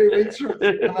rally in 3 weeks, sir.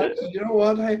 And I said, you know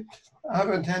what? I have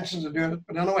intentions of doing it.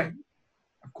 But anyway,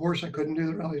 of course I couldn't do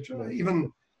the rally.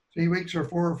 Even 3 weeks or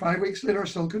 4 or 5 weeks later, I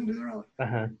still couldn't do the rally.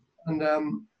 And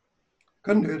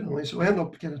couldn't do it anyway. So I ended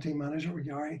up getting a team manager with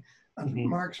Garry and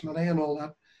Mark's Mini and all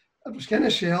that. It was kind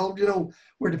of shelved, you know.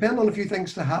 We're depending on a few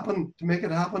things to happen to make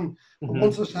it happen. But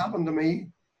once this happened to me,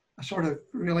 I sort of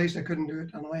realised I couldn't do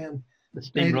it anyway. And the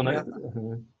steam ran out.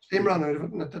 Steam ran out of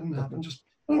it, and it didn't happen. Just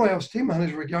anyway, I was team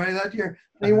manager with Garry that year,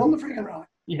 and he won the freaking rally.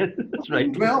 Yeah, that's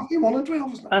right. 12, he won in 12,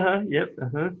 wasn't it? Yep.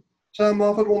 Sam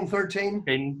Moffat won 13.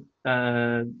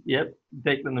 Yep.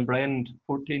 Declan and Brian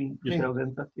 14. Yourself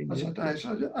in 15. That's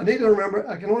it. I need to remember.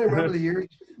 I can only remember the years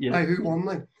by who won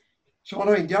them. So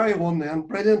anyway, Garry won then.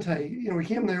 Brilliant. You know, we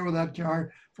came there with that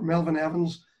car from Melvin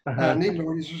Evans. Neil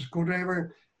Lordy's was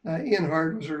co-driver. Ian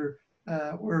Hard was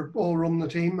we're all running the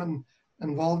team and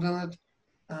involved in it.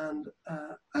 And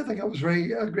I think it was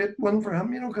a great win for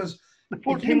him, you know, because the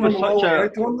 14 was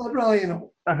such to win that rally, you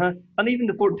know. And even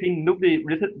the 14, nobody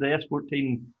rated the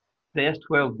S14. The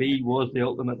S12B was the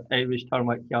ultimate Irish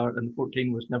tarmac car, and the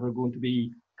 14 was never going to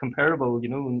be comparable, you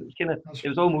know. And it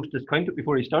was almost discounted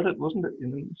before he started, wasn't it? You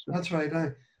know. So. That's right.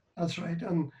 That's right.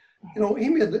 And you know, he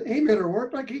made her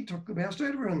work. Like, he took the best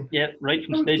out of her. And yeah, right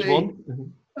from stage one.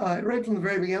 Right from the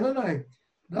very beginning.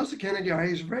 That's the kind of guy.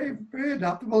 He's very, very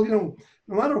adaptable. You know,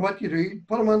 no matter what you do,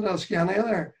 put him into a Scania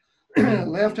there,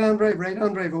 left hand drive, right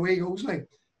hand drive, away he goes. Like,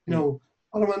 you know,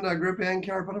 put him into a Group N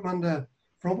car, put him into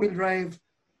front wheel drive,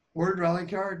 World Rally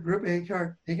car, Group A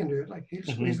car. He can do it. Like, he'll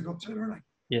squeeze the guts out of her. Like,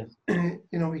 yes,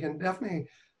 you know, he can definitely.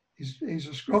 He's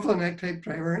a scruff of the neck type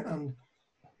driver, and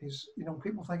he's, you know,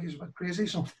 people think he's a bit crazy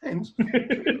sometimes.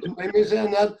 Maybe he's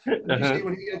saying that.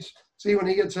 You see when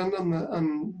he gets in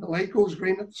and the light goes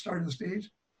green at the start of the stage.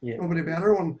 Yeah. Nobody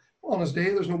better on his day.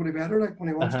 There's nobody better, like when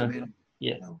he wants to be.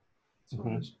 Yeah. You know? So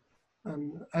it is.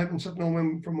 And I've been sitting on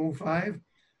him from 05,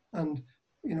 and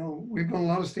you know, we've done a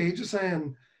lot of stages,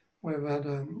 and we've had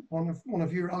won a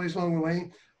few rallies along the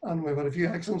way, and we've had a few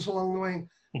accidents along the way.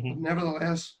 But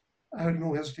nevertheless, I had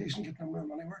no hesitation getting him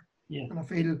anywhere. Yeah. And I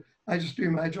feel I just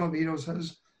do my job, he does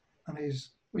his, and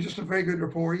we just have very good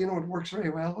rapport. You know, it works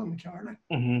very well in the car. Like.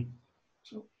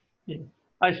 So yeah.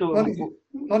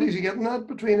 Not easy getting that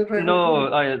between the driver. No,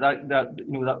 that you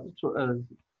know, that sort of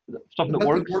something that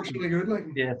works. Works really good, like.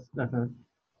 Yes.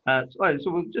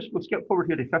 So we'll skip forward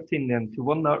here to 15 then, to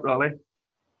win that rally.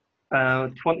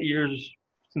 20 years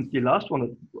since you last won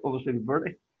it, obviously with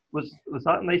Bertie. Was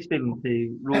that a nice feeling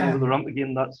to roll over the ramp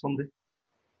again that Sunday?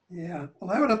 Yeah,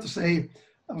 well, I would have to say,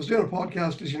 I was doing a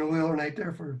podcast, as you know, the other night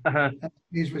there for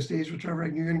Stage by Stage with Trevor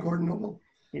Agnew and Gordon Noble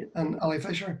and Ali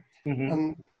Fisher.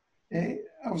 And I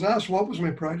was asked what was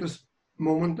my proudest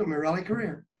moment in my rally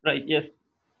career. Right, yes.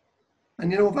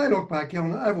 And, if I look back, I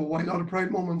have a wide lot of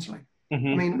proud moments. Like, I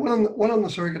mean, one on the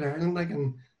Circuit Ireland, like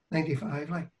in 95,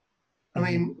 like, I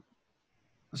mean,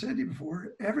 I said to you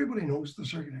before, everybody knows the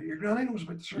Circuit Ireland. Your granny knows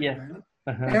about the Circuit Ireland.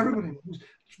 Everybody knows.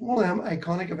 It's one of them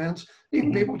iconic events.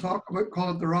 Even people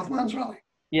call it the Rothmans Rally.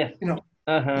 Yes.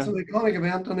 It's an iconic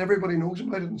event and everybody knows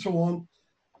about it and so on.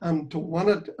 And to win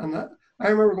it, and I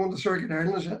remember going to Circuit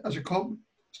Ireland as a cub,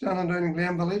 standing down in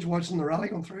Glen Village watching the rally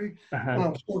going through when I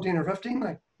was 14 or 15.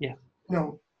 Like,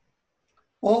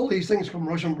 all these things come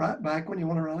rushing back when you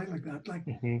want a rally like that. Like,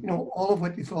 all of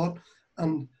what you thought,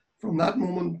 and from that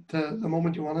moment to the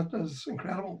moment you won it is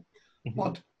incredible.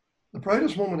 But the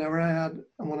proudest moment ever I had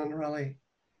in winning a rally,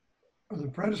 or the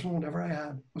proudest moment ever I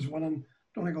had, was winning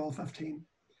Donegal 15.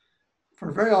 For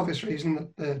a very obvious reason,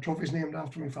 that the trophy's named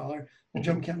after my father, the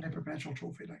Jim Kennedy Perpetual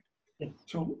Trophy. Like,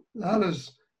 so that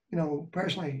is,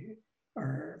 personally,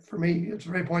 or for me, it's a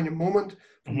very poignant moment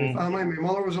for my family. My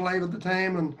mother was alive at the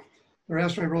time, and the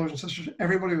rest of my brothers and sisters,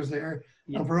 everybody was there.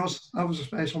 And for us, that was a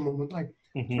special moment. Like,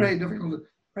 it's very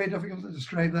difficult to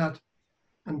describe that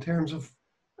in terms of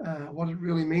what it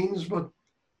really means. But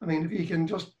I mean, if you can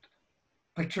just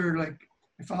picture, like,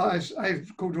 my father,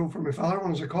 I've co-drove for my father when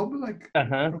I was a cub, like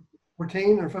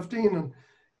 14 or 15,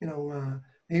 and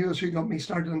he was who got me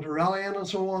started into rallying and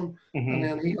so on. And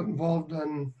then he got involved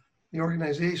in the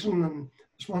organisation and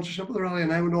sponsorship of the rally,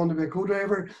 and I went on to be a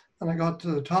co-driver, and I got to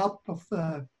the top of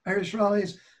the Irish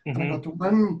rallies, and I got to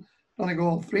win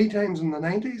Donegal 3 times in the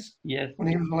 90s when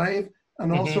he was alive,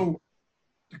 and also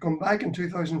to come back in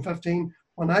 2015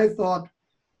 when I thought,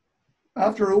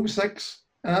 after 06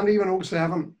 and even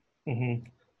 07,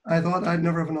 I thought I'd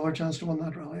never have another chance to win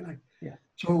that rally. Like,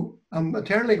 so I'm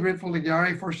eternally grateful to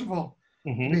Garry, first of all,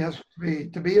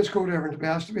 to be his co-driver and to be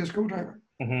asked to be his co-driver.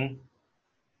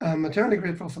 I'm eternally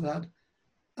grateful for that,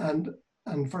 and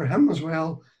for him as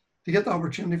well, to get the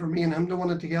opportunity for me and him to win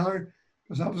it together,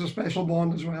 because that was a special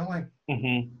bond as well. Like,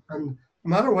 and no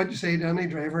matter what you say to any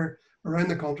driver around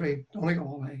the country,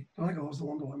 Donegal is the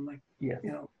one to win. Like,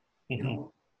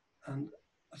 and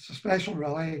it's a special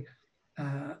rally,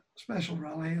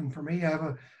 and for me,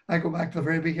 I go back to the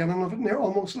very beginning of it, near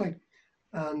almost, like,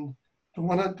 and to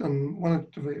win it,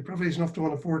 to be privileged enough to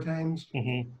win it 4 times,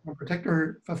 in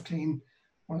particular 15,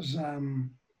 was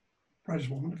proudest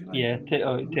moment, if you like. Yeah,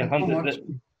 to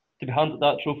be handed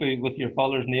that trophy with your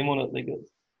father's name on it, like,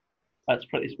 that's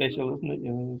pretty special, isn't it?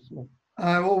 So.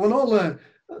 Well, when all the,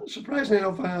 surprisingly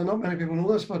enough, not many people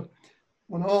know this, but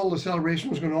when all the celebration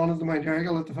was going on at the Mount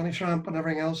Errigal at the finish ramp and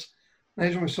everything else,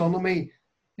 Nigel, my son, and me,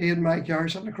 he had my car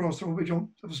sitting across the road. We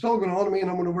jumped. It was still going on to me, and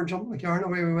I went over and jumped in the car, and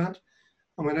away we went.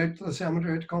 And went out to the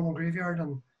cemetery, out to Common Graveyard,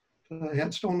 and to the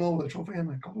headstone, all with the trophy,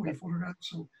 and a couple of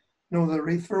photographs, and the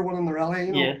wreath for winning the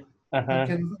rally, that kind of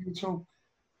thing. So,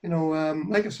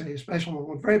 like I say, special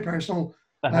moment, very personal.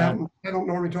 I don't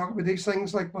normally talk about these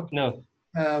things, like, but no.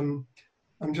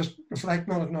 I'm just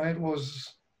reflecting on it now. It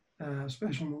was a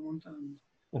special moment, and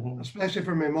especially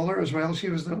for my mother as well. She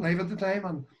was alive at the time,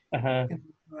 and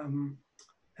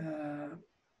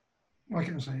what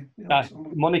can I say?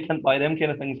 Money can't buy them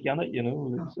kind of things, can it?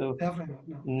 No, so definitely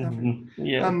not. No, definitely.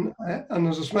 Yeah. And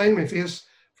there's a smile on my face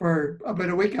for about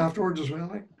a week afterwards as well.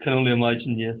 Like. Can only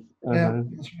imagine, yes. Yeah,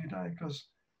 that's right. Because,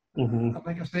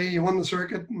 like I say, you won the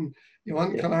circuit, and you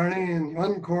won Killarney, and you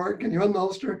won Cork, and you won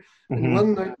Ulster, and you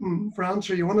won out in France,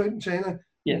 or you won out in China.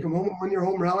 You come home and win your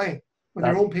home rally with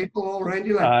your own people all around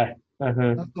you. Like, that's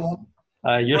the one.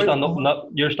 You're standing up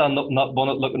in that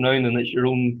bonnet looking around, and it's your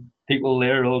own people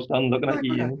there all standing looking at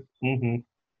you.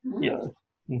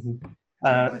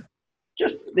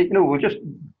 Just, we'll just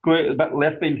go out a bit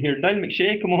left field here. Niall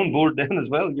McShea come on board then as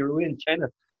well. You're away in China.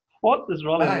 What is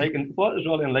rallying like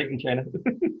in China?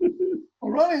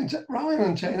 Well, rallying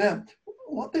in China,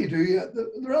 what they do,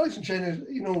 the rallies in China,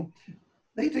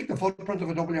 they take the footprint of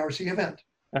a WRC event,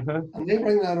 and they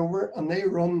bring that over, and they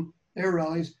run their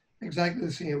rallies exactly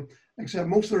the same, except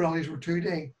most of the rallies were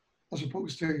 2-day as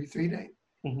opposed to 3-day.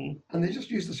 And they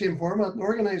just use the same format. The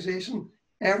organisation,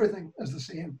 everything is the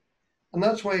same. And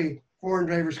that's why foreign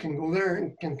drivers can go there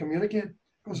and can communicate,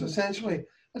 because essentially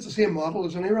it's the same model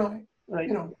as any rally. Right.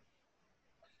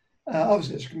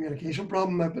 Obviously it's a communication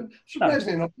problem, but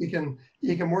surprisingly enough, you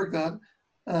can work that.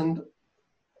 And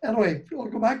anyway, I'll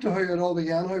go back to how it all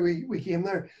began, how we came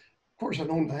there. Of course, I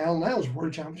know Niall. Niall's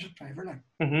world championship driver. Like,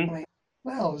 I mean,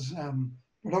 Niall's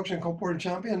production cup world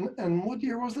champion. And what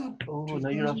year was that? Oh, now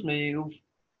you're asking me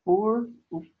 04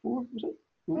 was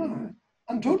it?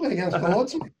 And totally against the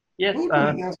odds. Yes.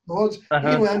 Totally against the odds.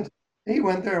 He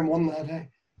went there and won that day.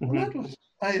 And that was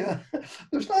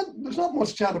there's not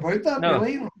much chat about that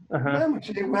really. Niall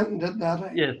McShea went and did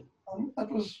that. Yes. And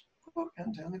that was it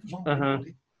was unbelievable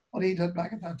what he did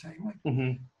back at that time. Like,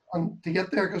 and to get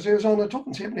there because he was on a top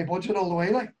and safety budget all the way.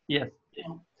 Like, yes.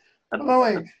 But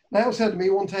anyway, Niall said to me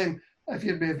one time, if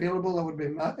you'd be available, that would be,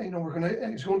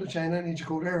 he's going to China and he's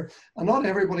go there. And not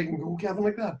everybody can go, Kevin,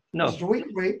 like that. No. It's a week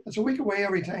away. It's a week away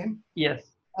every time.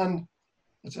 Yes. And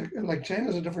it's like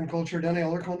China's a different culture than any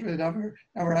other country that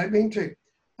ever I've been to.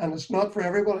 And it's not for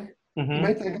everybody. You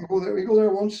might think, we go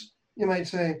there once. You might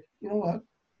say, you know what?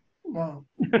 No.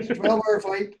 It's a 12-hour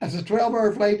flight. It's a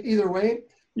 12-hour flight either way.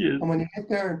 Yes. And when you get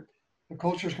there, the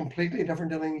culture is completely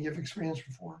different than anything you've experienced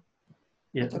before.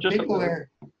 Yes. The people there.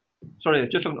 Sorry,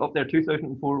 just looking up there,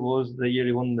 2004 was the year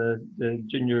he won the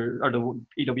junior, or the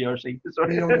PWRC.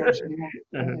 Sorry.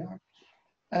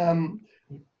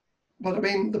 But I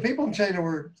mean, the people in China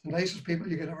were the nicest people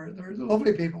you could ever. They're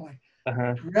lovely people, like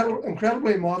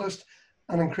incredibly modest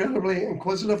and incredibly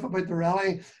inquisitive about the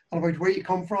rally and about where you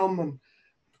come from and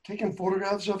taking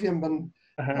photographs of you. And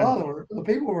the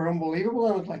people were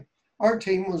unbelievable. And like our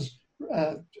team was,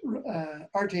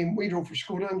 we drove for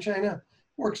Skoda in China,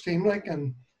 works team like,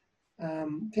 and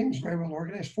team's very well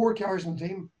organized. 4 cars in the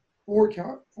team, 4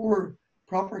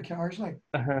 proper cars, like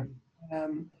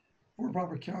 4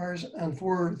 proper cars and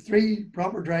 3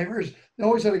 proper drivers. They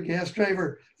always had a guest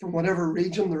driver from whatever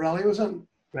region the rally was in.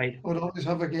 Right. They would always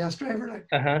have a guest driver, like.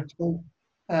 So,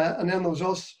 and then there was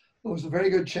us. There was a very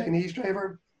good Chinese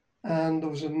driver, and there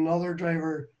was another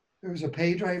driver who was a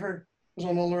pay driver. Was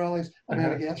on all the rallies, and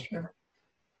then a guest driver,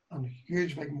 and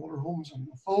huge big motorhomes and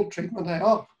full treatment.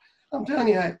 I'm telling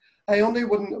you, Hyundai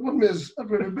wouldn't be as it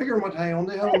would be bigger than what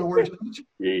Hyundai had in the world.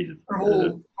 Our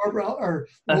whole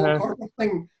corporate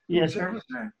thing. Yes. Service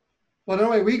there. But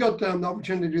anyway, we got the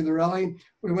opportunity to do the rally.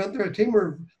 We went there. Team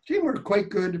were quite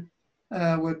good.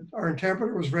 Our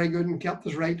interpreter was very good and kept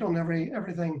us right on every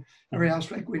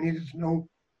aspect we needed to know.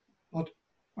 But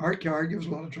our car gives a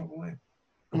lot of trouble.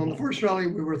 And on the first rally,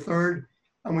 we were 3rd,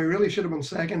 and we really should have been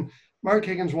 2nd. Mark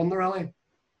Higgins won the rally.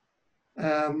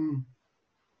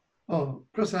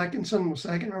 Chris Atkinson was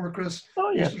 2nd. Remember Chris?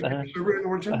 Oh, yes. He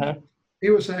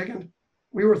was 2nd.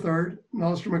 We were 3rd. And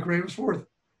Alastair McRae was 4th.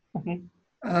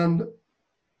 And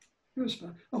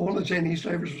one of the Chinese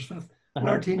drivers was 5th. And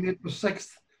our teammate was 6th.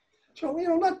 So,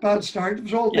 not bad start. It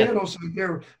was all there. It was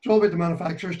all about the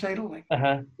manufacturer's title. Like,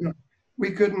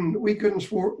 we couldn't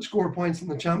score points in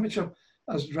the championship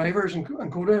as drivers and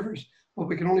co-drivers, but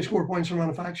we can only score points for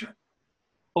manufacturer.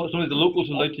 Oh, so the locals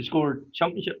would like to score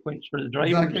championship points for the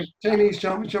drivers. Exactly. Chinese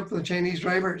championship for the Chinese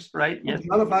drivers. Right. Yes. The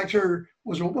manufacturer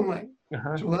was open, like.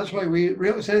 So that's why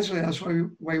that's why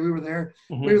we were there.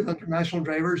 We were the international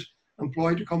drivers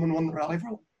employed to come and win the rally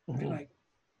for them, like,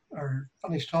 or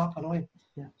finish top anyway.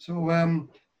 Yeah. So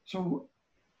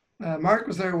Mark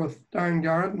was there with Darren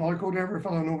Garrett, another co-driver, a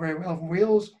fellow I know very well from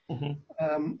Wales.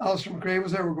 Alastair McRae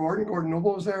was there with Gordon. Gordon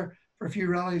Noble was there for a few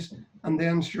rallies, and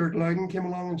then Stuart Loudon came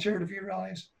along and shared a few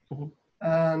rallies.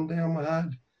 And then we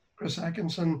had Chris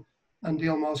Atkinson and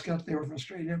Dale Moscott. They were from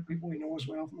Australia, people we know as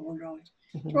well from the World Rallies.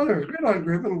 So it was a great old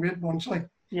group and great bunch, like.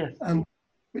 Yes. And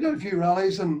we did a few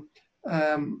rallies, and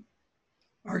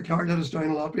our car let us down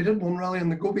a lot. We did one rally in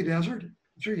the Gobi Desert. I'm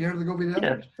sure you heard of the Gobi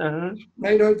Desert. Yes.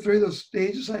 Right out through the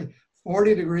stages,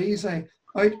 40 degrees, out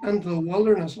into the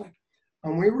wilderness, like.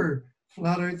 And we were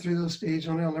flat out through the stage,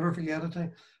 and I'll never forget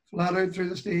it. Flat out through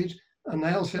the stage, and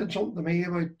Niall said something to me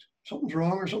about something's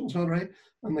wrong or something's not right,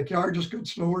 and the car just got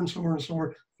slower and slower and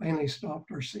slower. Finally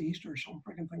stopped or ceased or some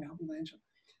freaking thing happened to the engine.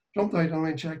 Jumped out and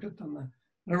I checked it, and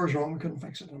whatever was wrong, we couldn't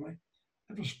fix it.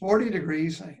 It was 40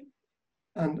 degrees,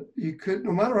 and you could,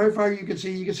 no matter how far you could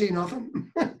see nothing.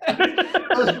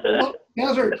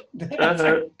 Desert.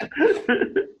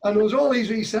 And there was all these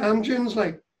wee sand dunes,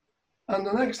 like, and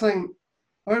the next thing,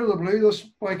 out of the blue, this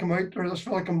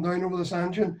fella come down over the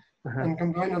sand dune and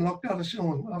come down and looked at us.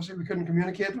 Obviously we couldn't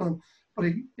communicate with him, but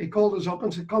he called us up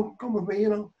and said, come with me,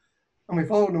 and we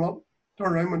followed him up,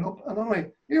 turned around, went up, and I'm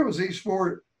like, here was these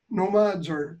 4 nomads,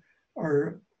 or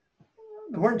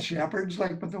they weren't shepherds,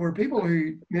 like, but there were people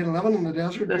who made a living in the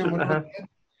desert doing whatever they did.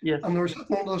 Yes. And they were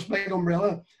sitting under this big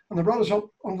umbrella, and they brought us up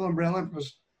under the umbrella. It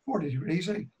was 40 degrees,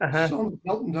 sun was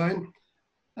melting down,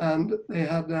 and they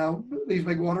had these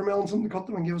big watermelons, and they cut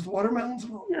them and gave us the watermelons.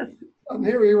 Yes. And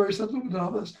here we were sitting on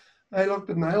top of this, I looked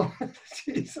at Niall.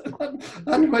 Jeez,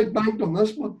 I hadn't quite banked on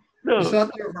this, but we sat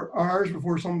there for hours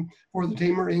before the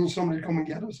team arranged somebody to come and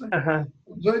get us. Like. Uh-huh. I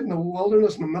was out in the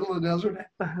wilderness in the middle of the desert.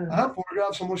 Uh-huh. I have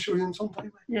photographs. I must show you them sometime.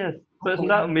 Like. Yes, but isn't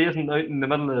that amazing out in the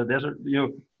middle of the desert?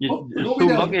 You're so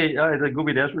lucky. The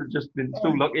Gobi Desert just been so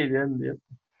lucky then. Yeah.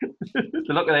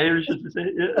 The luck of the Irish, as they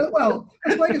say. Yeah. Well,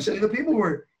 it's like I say, the people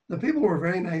were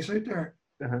very nice out there.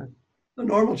 Uh-huh. The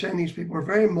normal Chinese people were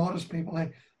very modest people,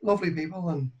 like lovely people,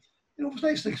 and it was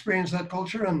nice to experience that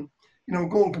culture and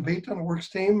go and compete on a works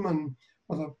team and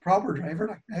with a proper driver,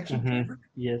 like excellent driver.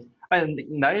 Yes, and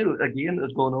Niall again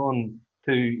is going on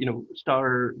to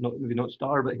star, maybe not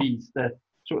star, but he's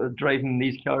sort of driving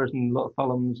these cars in a lot of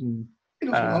films and. He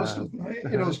does a lot of stuff. Right?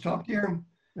 He does Top Gear.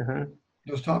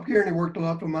 He does Top Gear, and he worked a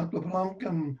lot with Matt LeBlanc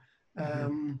and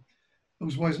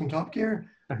those boys in Top Gear,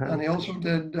 and he also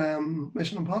did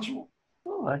Mission Impossible.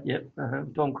 Oh, yep.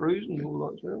 Tom Cruise and all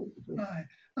that as well.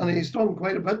 And he's done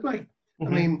quite a bit. Like, I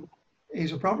mean,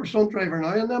 he's a proper stunt driver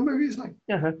now in them movies. Like,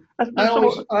 I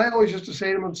always used to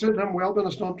say to him, "It suit him well being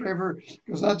a stunt driver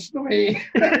because that's the way."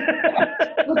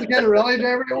 That's the kind of rally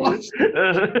driver he was. He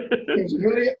was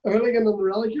a hooligan in the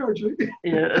rally car too.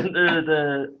 Yeah, and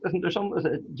isn't there some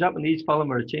Japanese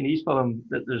film or a Chinese film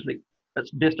that there's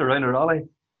it's based around a rally?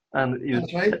 And he told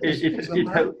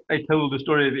the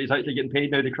story of he's actually getting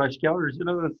paid now to crash cars,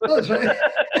 That's right.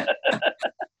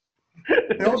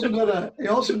 He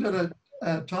also did a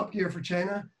Top Gear for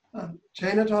China,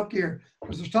 China Top Gear,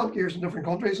 because there's Top Gears in different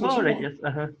countries. And right, yes.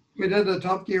 We did a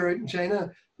Top Gear out in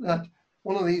China that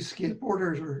one of these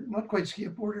skateboarders, or not quite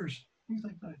skateboarders, things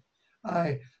like that.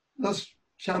 This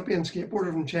champion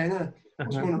skateboarder from China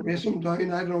was going to race him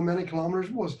down, I don't know, many kilometers,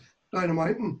 was down a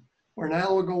mountain. Where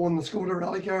Niall would go on the Skoda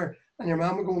rally car and your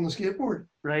mum would go on the skateboard.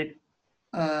 Right.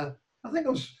 I think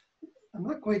I'm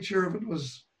not quite sure if they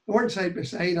weren't side by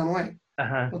side anyway.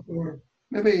 But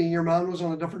maybe your man was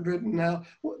on a different route and now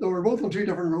they were both on two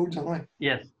different roads anyway.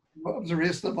 Yes. But it was a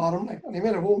race to the bottom, like, and he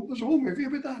made there's a whole movie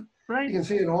about that. Right. You can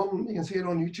see it on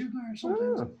YouTube there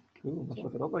sometimes. Oh, cool. Let's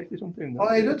look it up, like something.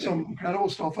 Oh, he did some incredible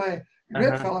stuff. A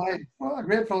great fella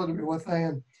to be with,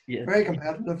 and very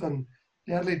competitive and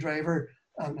deadly driver.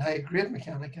 And great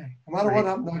mechanic. No matter what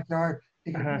happened to that car,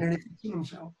 he could nearly fix it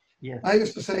himself. Yeah. I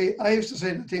used to say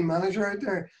to the team manager out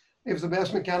there, he was the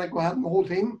best mechanic we had in the whole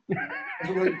team. I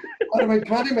had about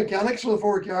 20 mechanics for the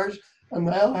 4 cars, and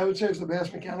Niall, I would say, was the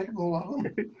best mechanic of the whole lot of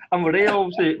them. And were they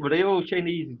all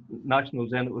Chinese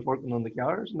nationals then that was working on the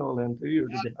cars and all them too, or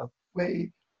did they have?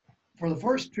 For the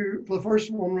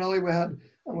first one rally we had,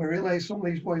 and we realised some of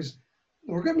these boys,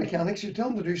 they were good mechanics. You tell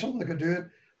them to do something, they could do it,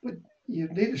 but you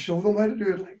need to show them how to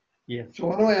do it. Like. Yeah.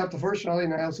 So anyway, after the first rally,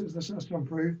 Niall says this has to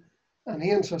improve, and he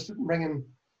insisted on bringing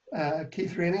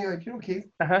Keith Rainey out. Keith.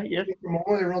 Yes.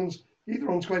 Keith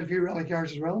runs quite a few rally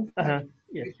cars as well. Yeah.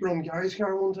 He ran Gary's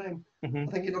car one time. I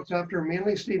think he looks after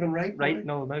mainly Stephen Wright. Right.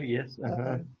 No. Yes.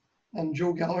 And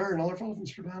Joe Gallagher, another fellow from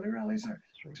Strabane rallies there.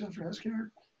 Looks after his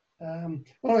car.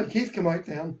 Well, Keith came out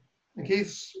then, and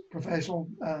Keith's professional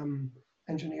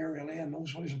engineer really and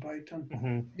knows what he's about,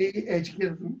 and he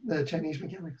educated the Chinese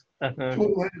mechanics. Showed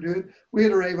them how to do it.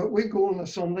 We'd go on a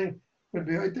Sunday, we'd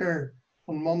be out there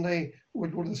on Monday,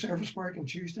 we'd go to the service park on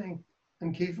Tuesday,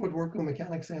 and Keith would work with the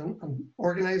mechanics then and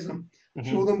organise them,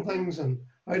 show them things and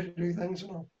how to do things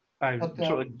and all.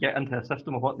 Sort of get into a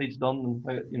system of what needs done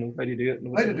and how to do it.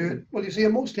 How to do it. Well, you see,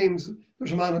 in most teams,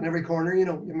 there's a man in every corner,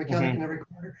 a mechanic in every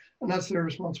corner, and that's their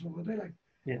responsibility.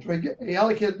 So he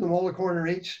allocated them all a corner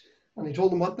each, and he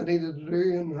told them what they needed to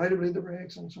do and how to bleed the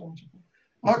brakes and so on and so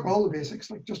forth. All the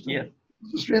basics, like just to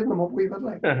straighten them up a wee bit.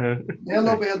 Like. Then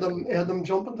we had them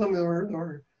jumping them. They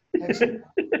were excellent.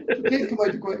 So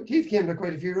Keith came to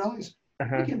quite a few rallies.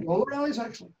 He came to all the rallies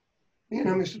actually. Me and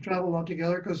him used to travel a lot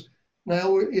together because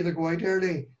Niall would either go out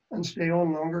early and stay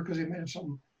on longer because he made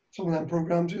some of them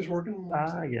programs he was working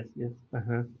on. Yes.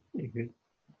 Very good.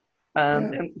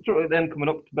 And then coming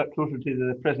up a bit closer to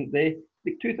the present day,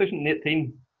 like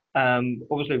 2018.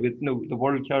 Obviously, with the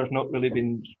World Car's not really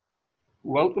been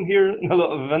welcome here in a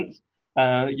lot of events.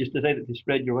 You decided to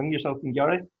spread your wing yourself and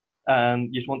Garry,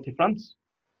 and you just went to France.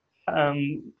 How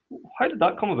did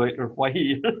that come about, or why?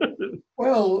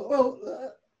 Well,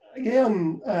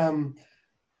 again,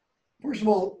 first of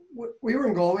all, we were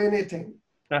in Galway in 18.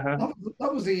 That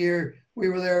was the year we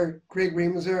were there. Craig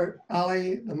Green was there,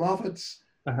 Ali, the Moffats,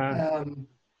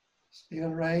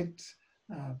 Stephen Wright.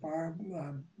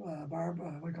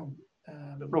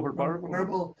 Robert Barb,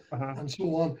 and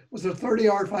so on. Was there 30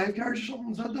 R5 cars or something?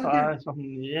 Was that year?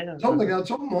 Something like that,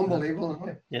 something unbelievable.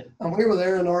 Yeah. And we were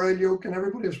there in our yoke, and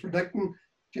everybody was predicting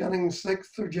Jennings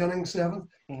 6th or Jennings 7th.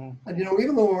 And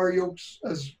even though our yoke's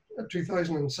as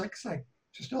 2006. Like,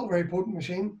 it's still a very potent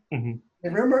machine. Mm-hmm.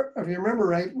 If you remember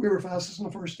right, we were fastest in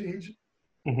the first stage.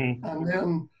 Mm-hmm. And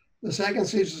then the second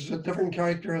stage is a different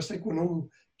characteristic with no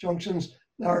junctions.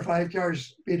 The R5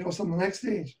 cars beat us on the next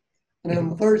stage. And then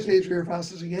the third stage, we were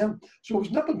fastest again. So it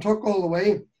was nip and tuck all the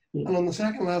way. Yeah. And on the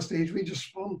second last stage, we just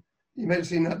spun. You might have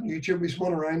seen that on YouTube. We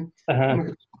spun around and we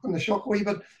got stuck in the shock a wee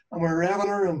bit. And we're revving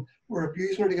her and we're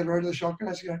abusing her to get her out of the shock. And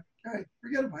I said, "Guy,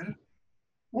 forget about it.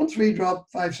 Once we drop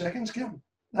 5 seconds, Kim,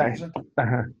 that was it.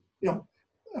 You know,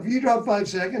 if you drop 5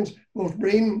 seconds, both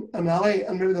Breen and Ali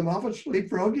and maybe the Moffats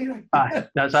leapfrog you.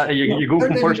 That's that. You go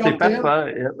from first to fifth.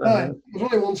 There's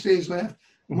only one stage left.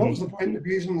 And what was the point of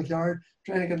abusing the car,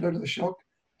 trying to get it out of the shock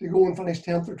to go and finish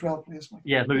 10th or 12th place? Like,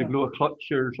 yeah, maybe blow a clutch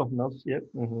or something else. Yep.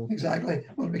 Exactly.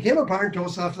 Well, it became apparent to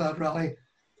us after that rally.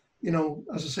 You know,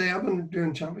 as I say, I've been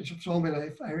doing championships all my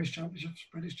life: Irish championships,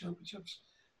 British championships,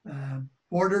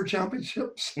 border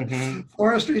championships,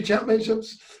 forestry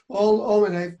championships, all my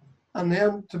life. And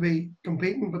then to be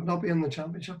competing but not be in the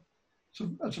championship. So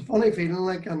it's a funny feeling,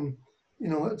 like, and you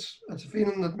know, it's a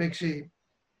feeling that makes you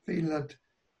feel that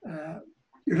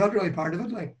you're not really part of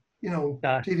it, like, you know,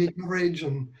 TV coverage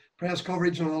and press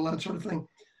coverage and all that sort of thing.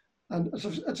 And it's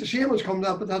a shame it's come to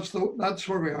that, but that's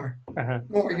where we are.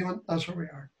 No argument, that's where we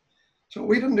are. So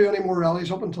we didn't do any more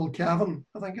rallies up until Cavan,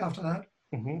 I think, after that.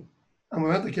 And we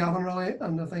went to Cavan rally,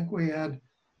 and I think we had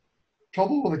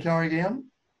trouble with the car again.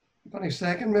 Finished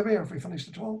second, maybe, or if we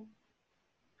finished the 12th.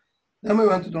 Then we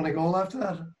went to Donegal after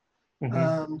that.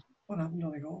 And what happened to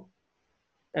Donegal?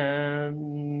 We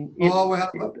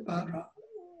had a bad rap.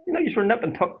 You know, you were nip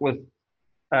and tuck with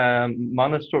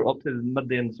Manastor up to the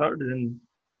midday on Saturday, then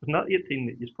wasn't that 18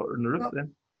 that you put her in the roof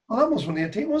then? Well, that must have been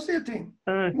 18. Was the 18?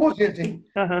 It was 18.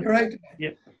 You're right.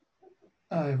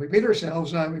 Yeah. We beat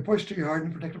ourselves. We pushed too hard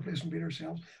in a particular place and beat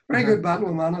ourselves. Very good battle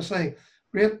with Manastor.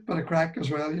 Great bit of crack as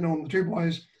well. You know, the two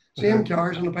boys. Same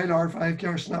cars and the pile R5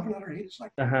 cars snapping at our heels.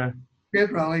 Like,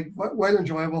 great rally, well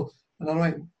enjoyable. But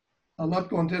anyway, I'll not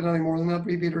go into it any more than that.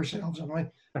 We beat ourselves anyway.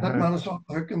 That man is off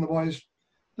the hook and the boys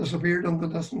disappeared into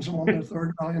the distance and won their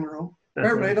third rally in a row.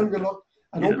 Fair play to them, good luck.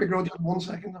 I don't begrudge it 1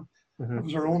 second. It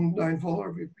was our own downfall,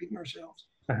 or we've beaten ourselves.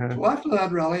 So after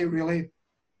that rally, really,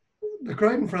 the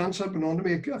crowd in France had been on to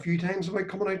me a few times about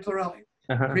coming out to the rally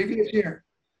the previous year.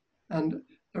 And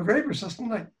they're very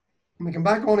persistent. Like, and we come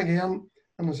back on again.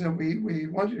 And they said, we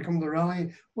want you to come to the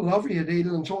rally, we'll offer you a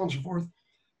deal, and so on and so forth.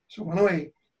 So anyway,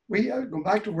 we go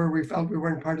back to where we felt we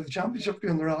weren't part of the championship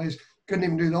doing the rallies, couldn't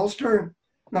even do the Ulster,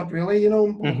 not really, you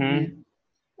know.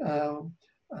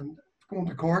 And going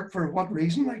to Cork for what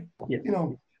reason, like, you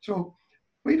know. So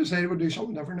we decided we'd do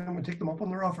something different and we'd take them up on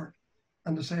their offer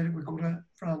and decided we'd go to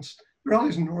France. The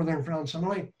rally's in northern France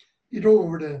anyway. You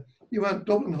went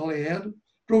Dublin, Holyhead,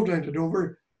 drove down to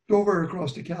Dover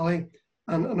across to Calais,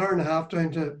 and an hour and a half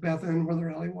down to Bethune where the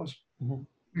rally was.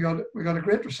 We got a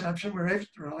great reception. We arrived at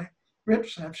the rally, great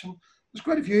reception. There's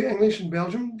quite a few English and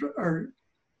Belgium, or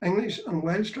English and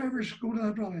Welsh drivers go to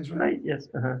that rally as well. Right, yes.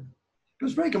 It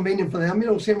was very convenient for them, you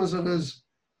know, same as it is.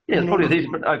 Yeah, it's probably easy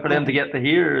for them to get to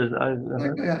here.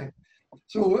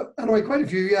 So anyway, quite a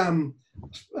few.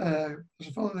 There's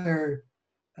a fellow there,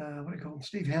 what do you call him,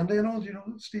 Steve Hendy and all, do you know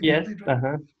Steve Hendy?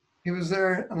 He was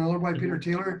there, and another boy, Peter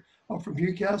Taylor, up from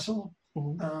Newcastle.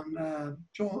 And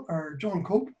John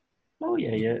Cope. Oh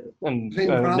yeah. And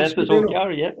that's his old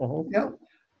car, yeah.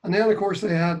 And then of course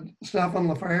they had Stefan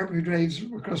Lefebvre, who drives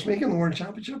with Chris Meek in the World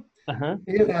Championship.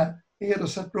 He had a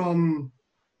Citroen,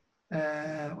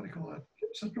 what do you call it?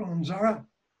 Citroen Zara.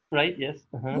 Right. Yes.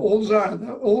 The old Zara,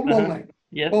 the old one, like.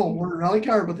 Yes. Oh, we're a rally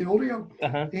car, but the older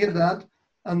one. He had that,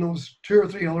 and those 2 or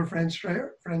 3 other French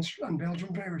and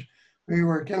Belgian drivers. We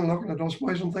were kind of looking at us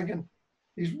boys and thinking,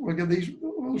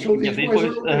 we'll show these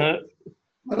boys.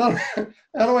 But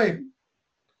anyway,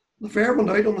 Lefebvre went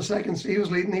out on the second stage. He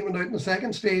was leading. He went out in the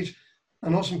second stage,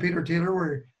 and us and Peter Taylor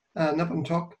were nip and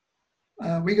tuck.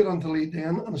 We got on to lead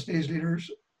then, and a stage later,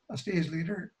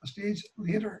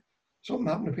 something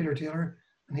happened to Peter Taylor,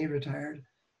 and he retired.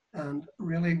 And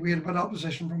really, we had a bit of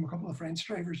opposition from a couple of French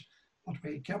drivers, but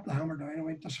we kept the hammer down and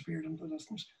we disappeared into the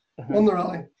distance. Won the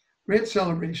rally. Great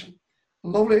celebration. A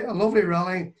lovely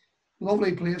rally.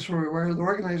 Lovely place where we were. The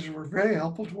organisers were very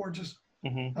helpful towards us,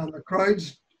 and the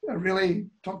crowds really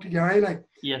took to Garry, like,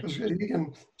 because he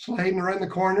can sliding around the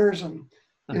corners and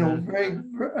you know, very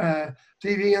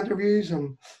TV interviews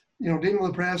and you know, dealing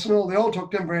with the press and all. They all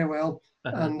took to him very well.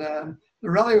 And the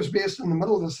rally was based in the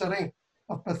middle of the city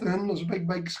of Bethune. There's a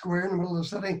big square in the middle of the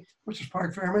city, which is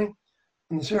Park Ferme,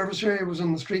 and the service area was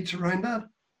in the streets around that.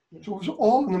 So it was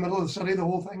all in the middle of the city, the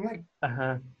whole thing, like.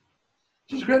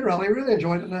 it was a great rally. Really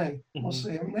enjoyed it. I must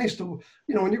say, nice to,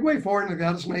 when you go way forward like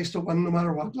that, it's nice to win no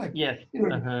matter what. Like, yes, you're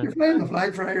flying the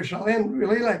flag for Irish Rally, and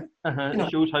really, like, it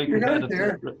shows how you're going out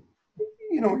competitive. there.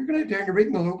 You're going out there and you're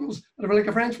beating the locals. They're like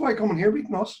a French boy coming here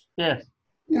beating us. Yes,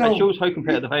 it shows how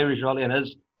competitive Irish Rallying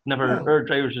is. Never our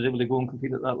drivers is able to go and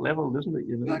compete at that level, doesn't it?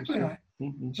 Exactly.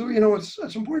 So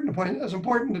it's important to point. It's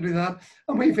important to do that,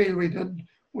 and we feel we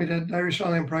did. Irish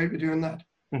Rally and proud of doing that.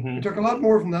 We took a lot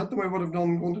more from that than we would have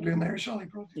done going to do an Irish Rally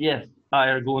project. Yes,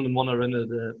 are going and won around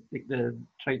the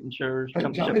Triton Shares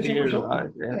Championship here.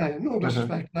 No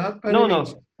disrespect to that. No,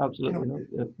 absolutely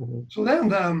not. So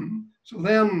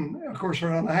then, of course,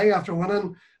 we're on a high after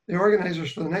winning. The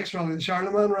organisers for the next rally, the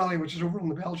Charlemagne Rally, which is over on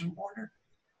the Belgian border,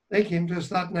 they came to us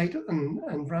that night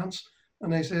in France,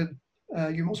 and they said,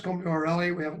 "You must come to our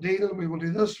rally. We have a deal. We will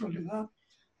do this. We'll do that."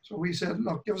 So we said,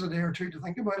 "Look, give us a day or two to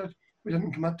think about it." We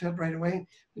didn't commit to it right away.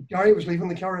 But Garry was leaving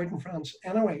the car out in France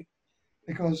anyway,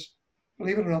 because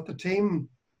believe it or not, the team,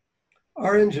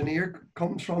 our engineer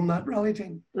comes from that rally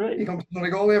team. Right. He comes to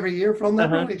Donegal every year from that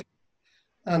rally team.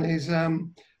 And he's,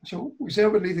 so we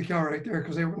said we'd leave the car out there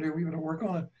because they were going to do a wee bit of work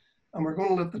on it. And we're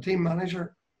going to let the team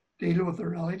manager deal with the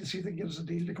rally to see if they can get us a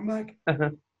deal to come back.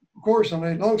 Of course,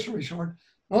 and long story short,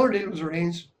 another deal was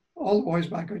arranged, all the boys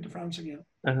back out to France again.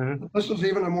 This was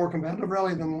even a more competitive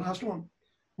rally than the last one.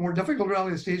 More difficult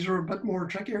rally. The stages were a bit more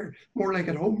trickier, more like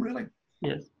at home, really.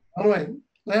 Yes. Anyway,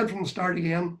 led from the start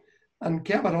again and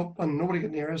kept it up, and nobody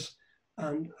got near us.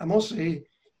 And I must say,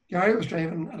 Garry was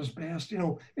driving at his best. He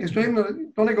was driving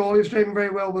at Donegal. He was driving very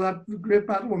well with that great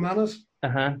battle with Manus.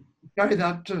 Carried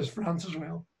that to France as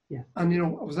well. Yeah. And it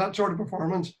was that sort of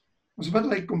performance. It was a bit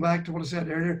like going back to what I said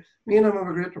earlier. Me and him have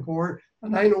a great rapport,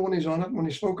 and I know when he's on it, when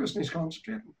he's focused and he's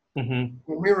concentrating. When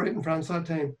we were out in France that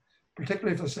time,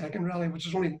 particularly for the second rally, which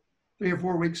was only 3 or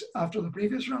 4 weeks after the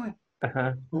previous rally.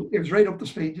 It was right up to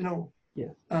speed,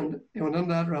 Yeah. And he went into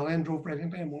that rally and drove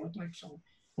brilliantly and won it, like, so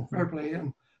fair play.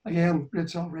 And again, great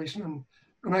celebration and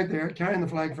going out there, carrying the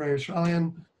flag for Irish Rally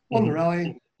and won the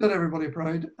rally, did everybody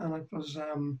proud, and it was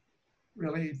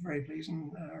really very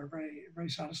pleasing, or very, very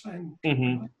satisfying.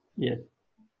 Yeah.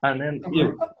 And then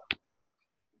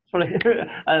sorry,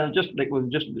 we'll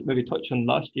just maybe touch on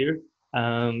last year.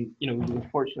 We were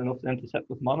fortunate enough then to sit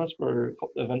with Manus for a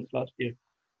couple of events last year,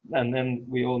 and then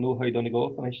we all know how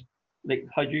Donegal finished.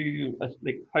 How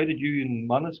did you and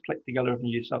Manus click together when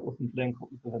you sat with him playing a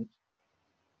couple of events?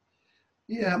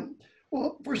 Yeah,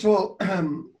 well, first of all, I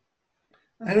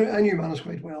knew Manus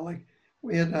quite well. Like,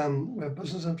 we had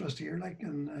business interest here,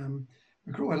 and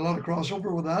we had a lot of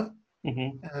crossover with that.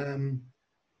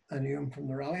 I knew him from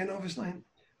the rallying, obviously.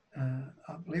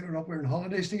 Believe it or not, we were on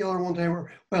holidays together one time.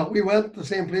 We went to the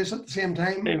same place at the same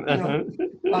time,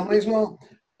 families and all,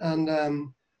 and had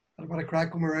a bit of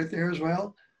crack when we were out there as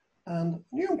well. And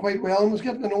knew him quite well and was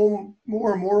getting to know him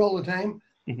more and more all the time.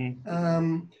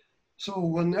 So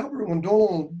when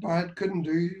Donald Barrett couldn't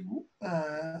do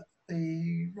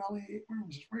the rally,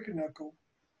 where could that go?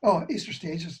 Oh, Easter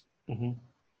Stages in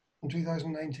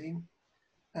 2019.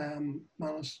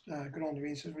 Manus got on to me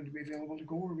and said, "Would you be available to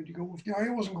go, or would you go if Garry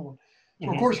wasn't going?"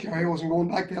 So of course Garry wasn't going,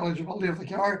 back to eligibility of the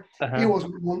car. He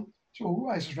wasn't going. So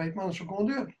I said, "Right, Manus, we'll go and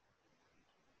do it."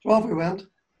 So off we went,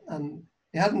 and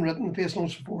he hadn't written the pace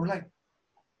notes before,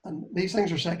 and these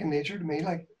things are second nature to me,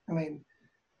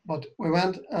 but we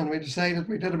went and we decided,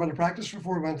 we did a bit of practice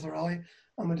before we went to the rally,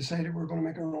 and we decided we were going to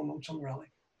make our own notes on the rally.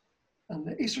 And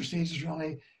the Easter Stages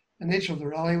rally, the nature of the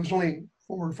rally, was only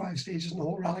 4 or 5 stages in the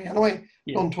whole rally anyway,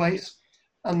 done twice.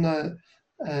 And they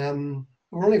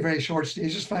were only very short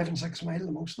stages, 5 and 6 mile,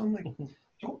 the most of them.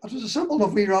 So it was a simple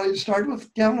enough wee rally to start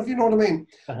with, Gavin, if you know what I mean.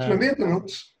 So we made the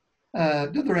notes,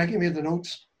 did the recce, made the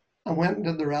notes, and went and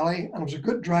did the rally. And it was a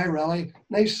good dry rally,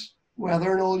 nice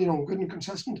weather and all, good and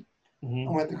consistent.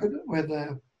 And with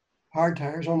the hard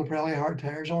tires on, the Pirelli hard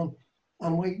tires on.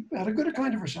 And we had a good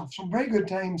account of ourselves, some very good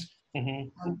times.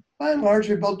 And by and large,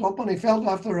 we built up, and he felt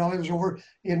after the rally was over,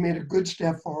 he had made a good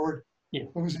step forward.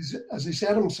 Because as he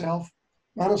said himself,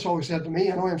 Manus always said to me,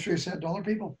 and I'm sure he said to other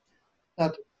people,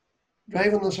 that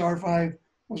driving this R5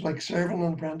 was like serving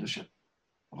an apprenticeship.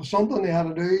 It was something they had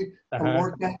to do and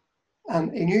work at.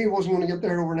 And he knew he wasn't going to get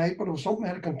there overnight, but it was something he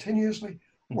had to continuously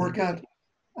work at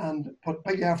and put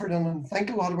big effort in and think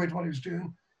a lot about what he was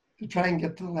doing to try and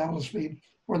get to the level of speed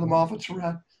where the Moffats were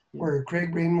at, where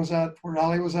Craig Breen was at, where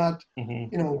Raleigh was at,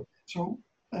 So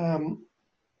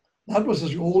that was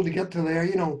his goal, to get to there,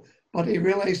 but he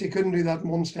realised he couldn't do that in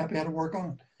one step. He had to work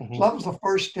on it. So that was the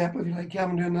first step, if you like,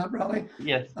 Kevin, doing that rally.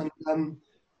 Yes. And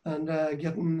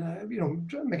getting,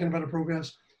 making a bit of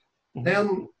progress.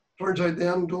 Then, turns out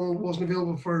then Donald wasn't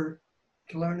available for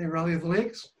Killarney Rally of the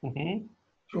Lakes.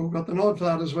 So we got the nod for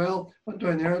that as well. Went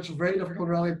down there. It's a very difficult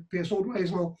rally, pace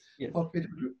load-wise and all. Yeah. But we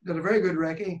did a very good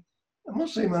recce. I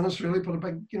must say, Manus really put a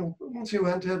big, once he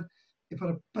went to it, he put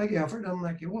a big effort in.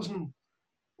 Like, he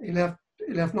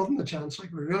left nothing to chance.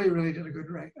 Like, we really, really did a good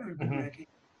recce.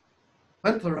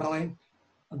 Went to the rally,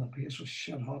 and the pace was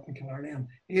shit hot in Killarney. And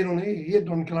he had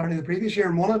done Killarney the previous year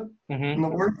and won it in the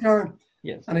World Car.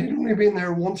 Yes. And he'd only been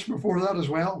there once before that as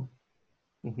well.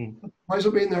 Boys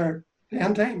have been there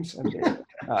 10 times. And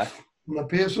the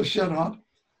pace was shit hot.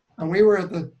 And we were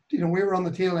we were on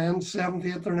the tail end, 7th,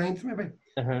 8th or 9th maybe,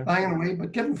 banging away,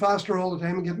 but getting faster all the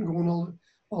time and getting going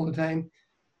all the time.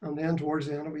 And then towards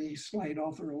the end, we slide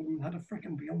off the road and had a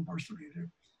freaking beam burst the radio.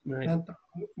 Right.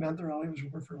 Meant the rally was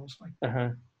over for us. Like.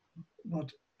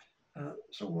 But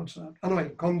so what's that?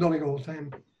 Anyway, come Donegal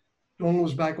time. Don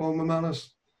was back on with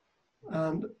Manus.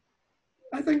 And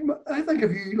I think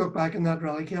if you look back in that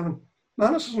rally, Kevin,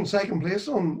 Manus was in second place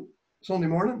on Sunday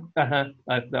morning. In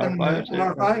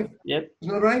R5. Yep.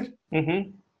 Isn't that right?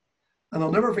 And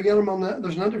I'll never forget him on that.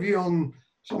 There's an interview on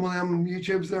some of them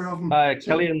YouTubes there of him.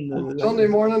 Killian. Sunday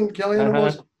morning, Killian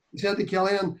was. He said to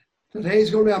Killian, today's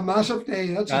going to be a massive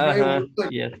day. That's a very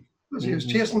yes. Because he was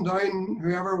chasing down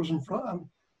whoever was in front.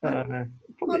 I'm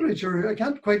not really sure. I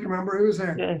can't quite remember who was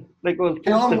there. Yeah, like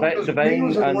Divine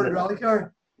was in the World Rally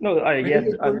Car. No,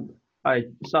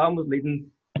 Sam was leading.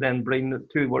 Then bringing the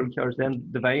 2 World Cars. Then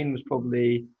Divine was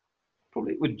probably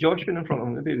with Josh been in front of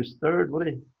him. Maybe he was third, would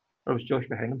he? Or was Josh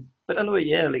behind him? But anyway,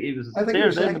 yeah, like he was. I think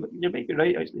there. You might be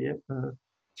right, actually. Yeah.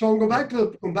 So I'm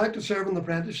going back to serving the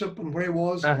apprenticeship and where he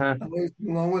was and what he was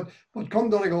going on with. But come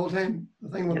Donegal time, the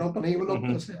thing went up and he went up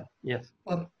this day. Yes.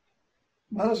 But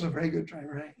Manus is a very good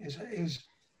driver. Right? He's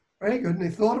very good, and he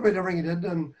thought about everything he did.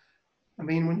 And I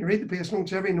mean, when you read the pace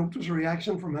notes, every note was a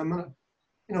reaction from him. And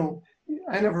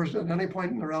I never, at any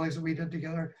point in the rallies that we did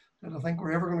together, that I think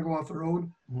we're ever going to go off the road,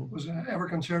 was ever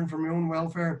concerned for my own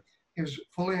welfare. He was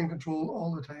fully in control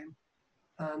all the time.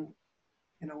 And,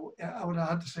 I would have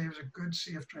had to say he was a good,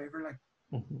 safe driver. Like,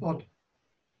 but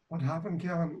what happened,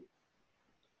 Kevin?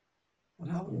 What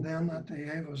happened then that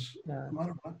day was, no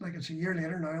matter what, like it's a year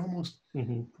later now almost,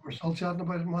 we're still chatting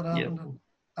about it and what happened.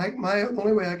 And the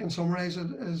only way I can summarize it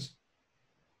is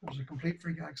it was a complete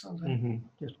freak accident.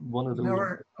 Just one of those.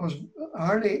 There was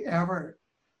hardly ever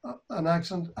an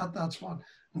accident at that spot.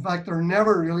 In fact, there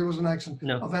never really was an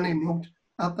accident of any note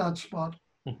at that spot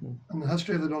in the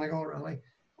history of the Donegal Rally,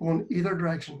 going either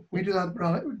direction. We do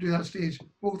that stage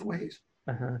both ways.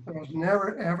 There was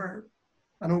never ever.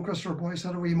 I know Christopher Boyce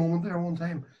had a wee moment there one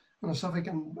time in a Civic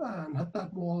and hit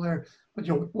that wall there, but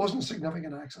it wasn't a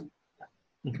significant accident.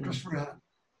 Christopher had.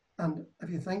 And if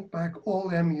you think back all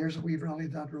them years that we've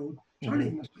rallied that road, there's not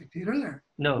even a spectator there.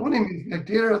 No. Wasn't even a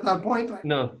spectator at that point. Like,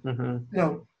 no.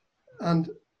 And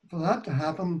for that to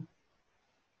happen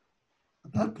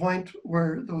at that point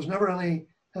where there was never any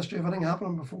history of anything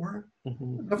happening before,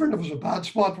 different if it was a bad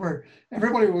spot where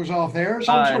everybody was off there,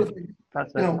 some sort of thing.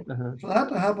 That's for that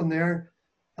to happen there,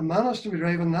 and Manus to be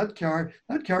driving that car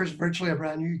is virtually a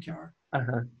brand new car.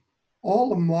 All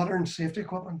the modern safety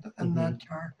equipment in that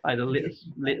car. The latest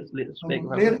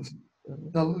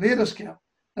The latest car.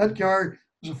 That car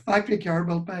was a factory car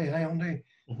built by Hyundai.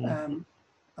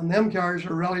 And them cars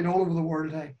are rallied all over the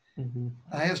world. The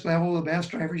highest level, the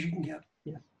best drivers you can get.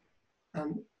 Yes.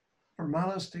 And for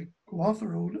Manus to go off the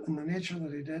road in the nature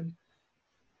that he did,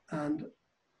 and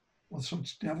with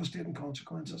such devastating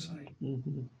consequences,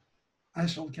 I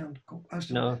still can't cope.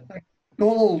 Like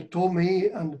Donald told me,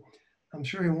 and I'm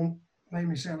sure he won't mind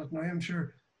me saying it now, I'm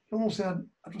sure Donald said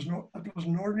it was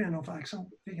an ordinary enough accident.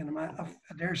 I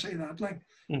dare say that, like,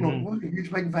 it wasn't a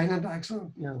huge big violent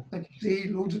accident like you see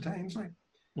loads of times. Like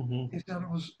he said it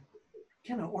was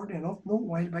kind of ordinary enough, no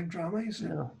wild big drama, he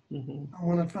said. And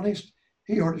when it finished,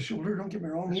 he hurt his shoulder, don't get me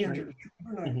wrong, he injured his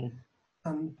shoulder now.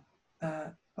 And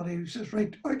but he was just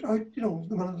right out,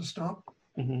 the minute to stop.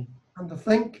 And to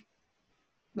think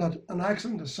that an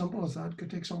accident as simple as that could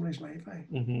take somebody's life,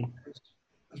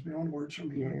 is beyond words for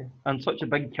me. Yeah, and such a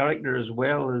big character as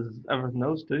well as everything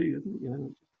else too,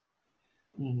 isn't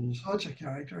it? Such a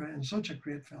character and such a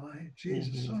great fella.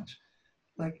 Jesus, such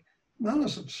like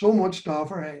Manus had so much to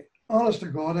offer. Honest to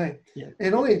God,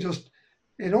 it only just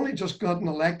gotten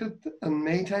elected in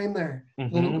May time there, the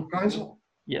local council.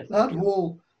 Yes. That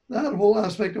whole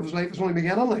aspect of his life is only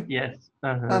beginning. Like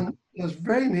and his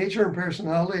very nature and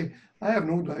personality, I have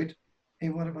no doubt, he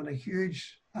would have been a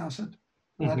huge asset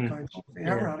in that council if he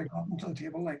ever had gotten to the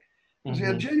table. Like, because he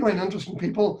had genuine interest in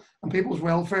people and people's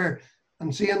welfare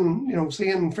and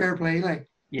seeing fair play. Like,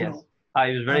 I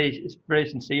was very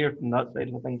sincere from that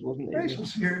side of things, wasn't he? Very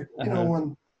sincere,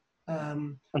 and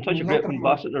And such a great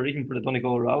ambassador even for the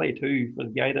Donegal Rally too, for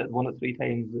the guy that won it 3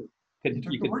 times.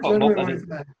 You could talk him up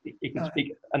and he could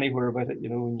speak anywhere about it,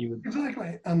 and you would...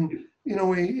 Exactly. And, he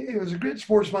was a great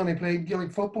sportsman. He played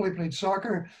Gaelic football, he played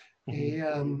soccer, he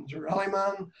was a rally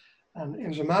man, and he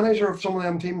was a manager of some of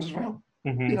them teams as well.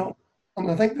 And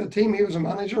I think the team he was a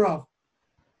manager of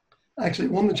actually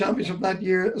won the championship that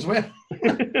year as well.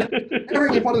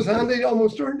 Every he put his hand, he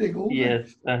almost turned a goal.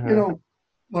 Yes.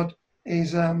 But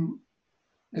he's an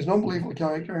unbelievable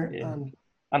character,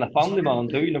 and a family man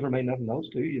too. Never mind nothing else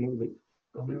too.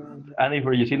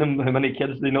 Anywhere you see them, how many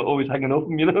kids they not always hanging off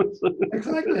them. So.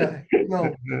 Exactly.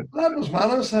 That was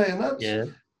manners, and that's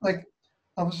like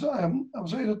I was out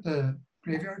at the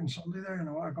graveyard on Sunday there, and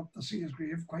I got to see his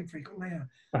grave quite frequently.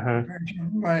 Parents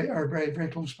are very, very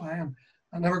close by, and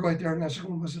I never go out there unless I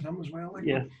go and visit him as well.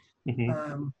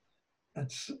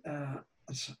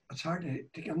 It's hard to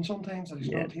get him sometimes that he's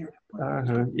not here.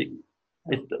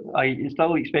 You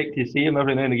still expect to see him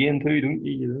every now and again too, don't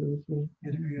you? You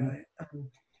do, and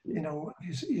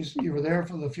you were there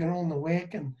for the funeral and the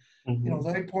wake, and the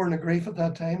outpouring of grief at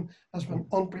that time has been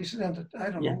unprecedented. I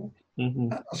don't know.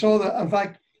 I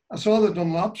saw the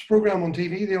Dunlop's program on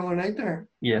TV the other night there.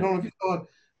 I don't know if you saw it,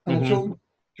 and it showed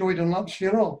Joey Dunlop's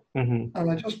funeral, and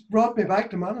it just brought me back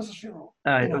to Manus's funeral.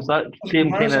 It was that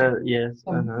same kind of the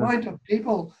amount of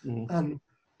people and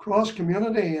cross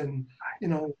community, and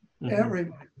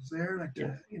everybody was there.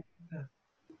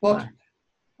 But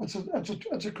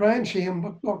it's a crying shame.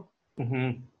 But look,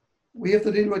 we have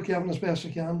to deal with Kevin as best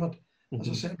we can. But as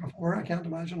I said before, I can't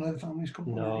imagine how the families cope.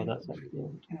 No, that's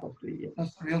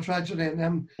that's the real tragedy in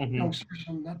them youngsters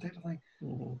and that type of thing.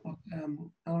 But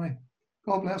anyway,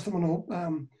 God bless them, and hope.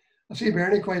 I see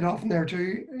Bernie quite often there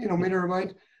too. Meet her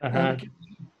about.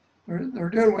 They're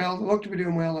doing well. They look to be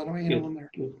doing well anyway. And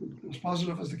they're as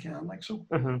positive as they can.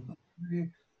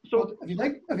 So if you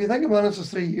think about it, it's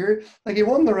 3 years. Like he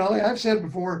won the rally. I've said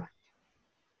before,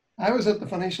 I was at the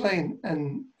finish line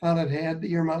in Planet Head the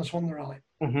year Manus won the rally,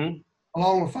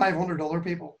 along with 500 other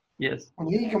people. Yes. When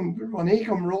he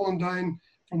come rolling down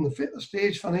from the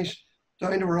stage finish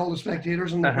down to where all the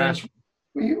spectators and the press.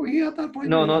 Were you at that point?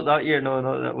 No, not that year. No,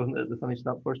 that wasn't at the finish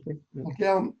that first time.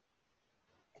 Okay,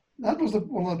 that was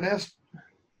one of the best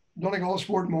Donegal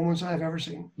sport moments I've ever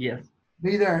seen. Yes.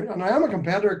 Be there, and I am a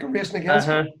competitor racing against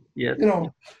him. Yes.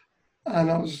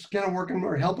 And I was kind of working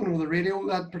or helping with the radio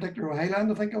that particular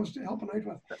Highland. I think I was helping out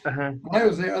with. I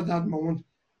was there at that moment,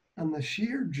 and the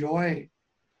sheer joy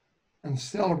and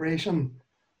celebration,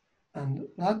 and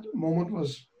that moment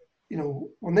was,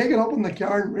 when they got up in the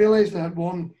car and realised they had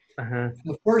won. For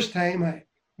the first time, it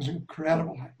was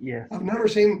incredible. Yeah, I've never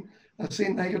seen like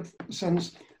it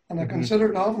since, and I consider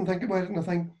it often, think about it, and I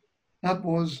think that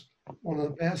was one of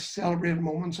the best celebrated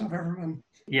moments I've ever been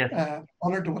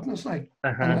honoured to witness. And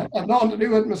nothing to do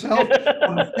with myself,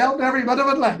 but I felt every bit of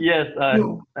it. Yes,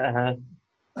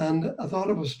 and I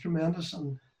thought it was tremendous.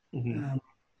 And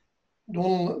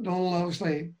Donald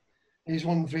obviously, he's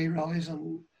won 3 rallies,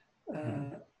 and.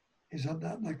 He's had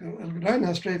that, it'll go down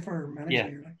history for many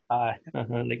years.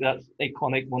 That's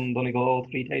iconic, won Donegal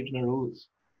 3 times in a row. It's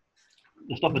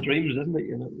the stuff of dreams, isn't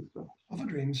it? Stuff of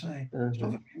dreams, Stuff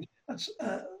of dreams. That's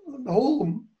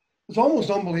it's almost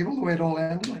unbelievable the way it all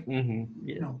ended.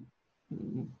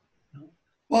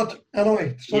 But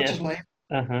anyway, such is life.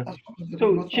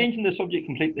 So changing the subject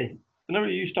completely, whenever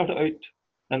you started out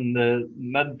in the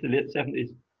mid to late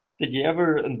 70s, did you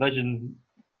ever envision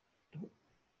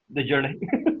the journey?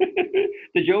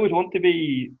 Did you always want to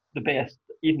be the best,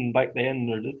 even back then,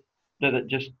 or did it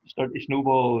just start to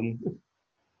snowball? And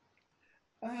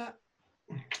I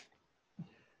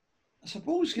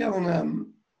suppose, Kevin,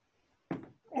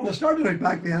 when I started out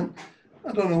back then,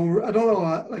 I don't know. I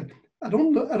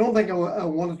don't think I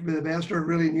wanted to be the best, or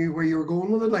really knew where you were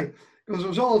going with it. Because it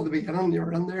was all at the beginning. You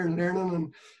were in there and learning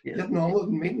and getting on with it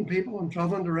and meeting people and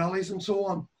traveling to rallies and so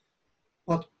on.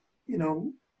 But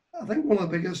I think one of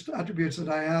the biggest attributes that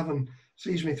I have and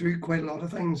sees me through quite a lot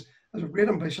of things is a great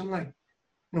ambition,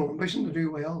 ambition to do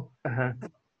well,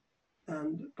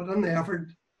 and put in the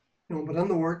effort, put in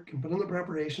the work and put in the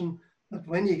preparation. That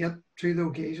when you get to the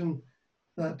occasion,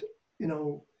 that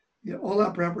all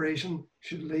that preparation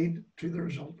should lead to the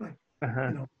result.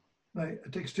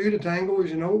 It takes 2 to tango,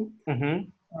 as you know,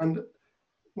 and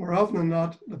more often than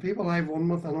not, the people I've won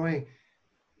with, anyway,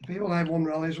 the people I've won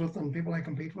rallies with, and people I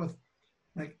compete with.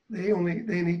 They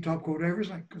need top co-drivers,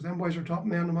 because them boys are top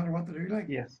men no matter what they do,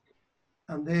 Yes.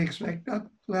 And they expect that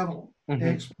level.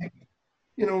 They expect,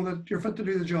 that you're fit to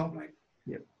do the job,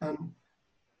 And,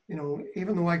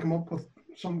 even though I come up with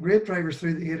some great drivers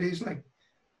through the 80s,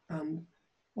 and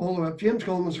all the way up, James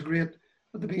Coleman's a great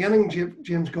at the beginning,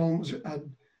 James Cullen had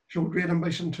showed great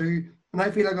ambition too, and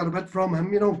I feel I got a bit from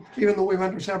him, you know, even though we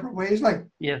went our separate ways, like.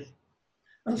 Yes.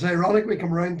 And it's ironic we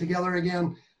come around together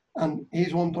again, and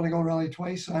he's won Donegal Rally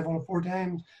twice, I've won it 4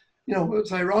 times. You know,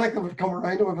 it's ironic that we've come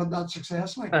around and we've had that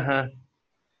success, like,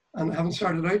 and having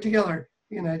started out together.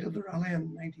 He and I did the rally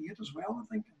in '98 as well, I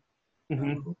think.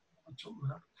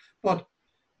 But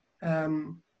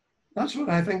that's what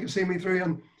I think has seen me through,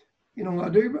 and you know, I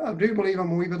do believe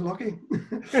I'm a wee bit lucky.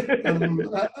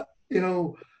 You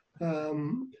know,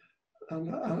 and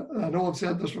I know I've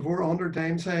said this before 100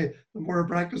 times. Say the more I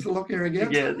practice, the luckier I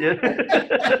get. Yeah.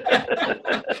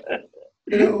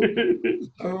 You know,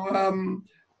 so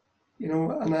you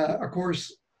know, and of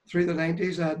course through the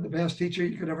 '90s, I had the best teacher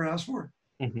you could ever ask for.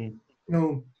 You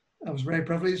know, I was very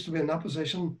privileged to be in that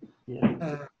position.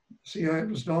 See how it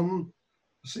was done.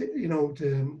 See, you know,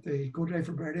 to co-drive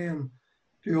for Bertie and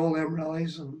do all them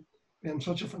rallies and being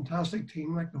such a fantastic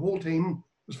team. Like the whole team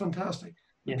was fantastic.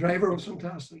 The driver was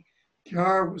fantastic.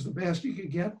 Car was the best you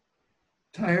could get.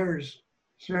 Tires,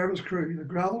 service crew, the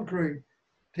gravel crew,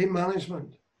 team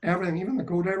management, everything. Even the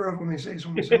co-driver, if I may say so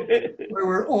myself. We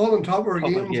were all on top of our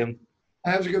games.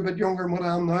 I was a good bit younger than what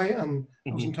I am now, and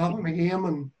I was on top of my game.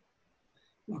 And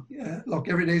look,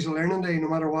 every day's a learning day, no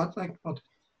matter what. Like, but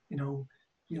you know,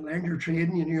 you learned your trade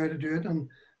and you knew how to do it. And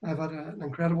I've had an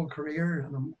incredible career,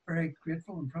 and I'm very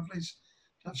grateful and privileged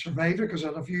to have survived it, because I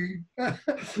had a few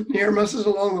near misses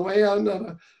along the way, and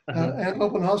ended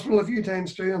up in hospital a few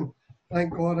times too. And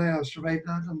thank God I have survived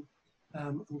that, and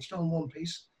I'm still in one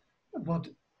piece. But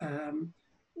the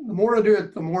more I do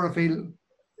it, the more I feel,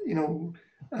 you know,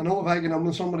 I know if I get on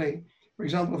with somebody, for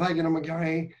example, if I get on with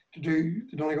Garry to do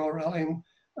the Donegal Rally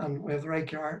and we have the right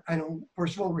car, I know,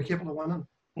 first of all, we're capable of winning.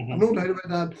 I've no doubt about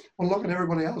that. When I look at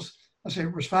everybody else, I say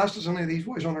we're as fast as any of these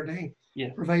boys on our day,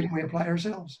 providing we apply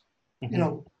ourselves. You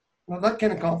know, well, that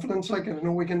kind of confidence, like, I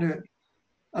know we can do it.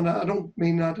 And I don't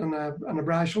mean that in a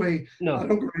brash way. No. I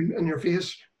don't go in your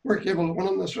face, we're capable of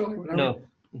winning this rally, whatever. No.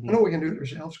 I know we can do it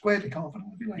ourselves, quietly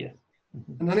confident, if you like.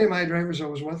 And any of my drivers I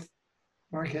was with,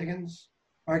 Mark Higgins,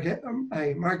 Mark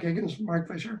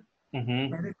Fisher,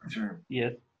 Rory Fisher,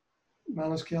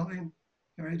 Manus Kelly,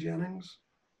 Garry Jennings,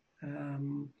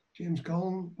 James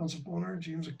Cullen, Vincent Bonner,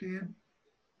 James McDade,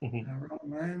 Ron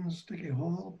Lyons, Dickie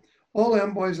Hall, all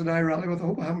them boys that I rally with. I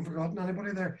hope I haven't forgotten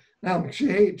anybody there. Niall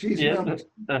McShea, geez, Niall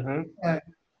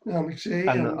McShea,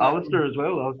 and Alastair as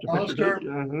well.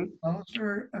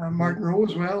 Alastair, Martin Rowe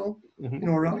as well. You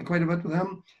know, I rallied quite a bit with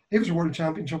him. He was a world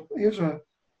championship. He was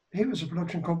a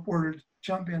production cup world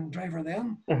champion driver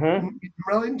then.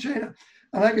 Rallied in China,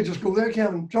 and I could just go there,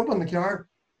 Kevin, jump on the car,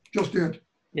 just do it.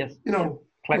 Yes. You know,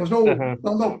 there was no,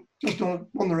 just done it,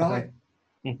 won the rally,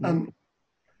 and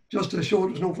just to show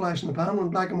it was no flash in the pan,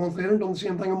 went back a month later and done the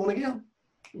same thing and won again.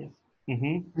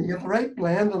 You get the right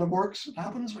blend and it works. It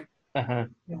happens. Like,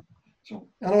 yeah. So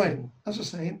anyway, as I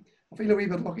say, I feel a wee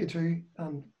bit lucky too,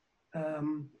 and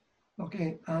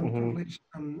lucky and privileged,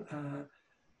 and I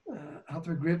have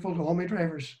to be grateful to all my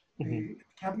drivers who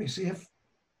kept me safe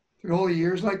through all the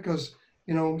years. Like, because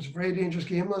you know, it's a very dangerous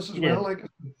game, this as well. Like,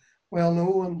 well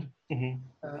known.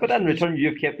 But in return,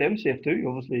 you've kept them safe too.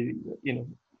 Obviously, you know,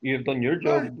 you've done your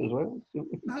job as well. So.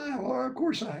 Well, of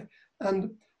course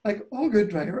and like all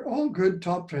good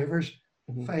top drivers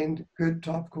find good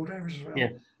top co-drivers as well.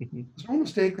 There's no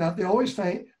mistake that they always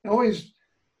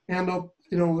end up,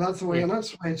 you know, that's the way, and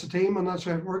that's why it's a team, and that's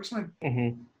how it works. Like,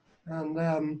 and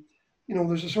you know,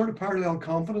 there's a sort of parallel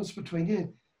confidence between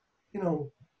you. You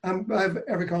know, I have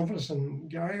every confidence in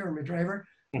Garry, or my driver,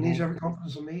 and he's every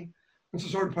confidence in me. It's a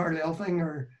sort of parallel thing,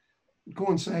 or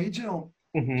coincide, you know.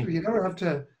 So you never have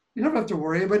to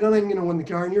worry about anything, you know, when the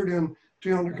car and you're doing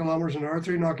 200 kilometers an hour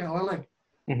through Knockalla, like,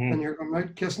 and you're going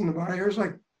out kissing the barriers,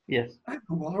 like, I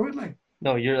don't bother with, like.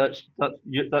 No, you're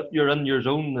in your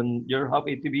zone, and you're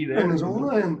happy to be there. In the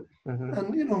zone,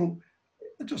 and you know,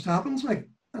 it just happens, like,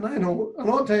 and I know a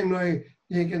lot of time now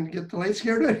you can get the light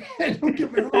scared out. Don't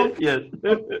get me wrong.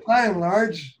 But by and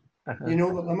large, you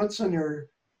know the limits, and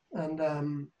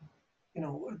you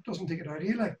know, it doesn't take it out of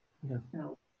you, like, you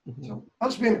know. So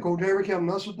that's being a co-driver, Kevin.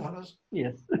 That's what that is.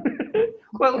 Yes.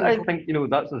 Well, I think, you know,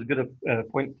 that's as good a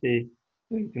point to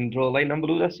you can draw a line down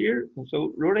below this year. And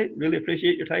so, Rory, really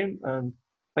appreciate your time, and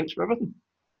thanks for everything.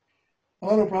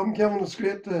 Oh, no problem, Kevin. It's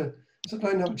great to sit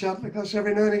down and have a chat like this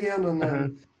every now and again,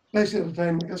 and especially at the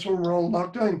time, I guess, when we're all in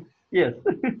lockdown. Yes.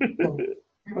 So,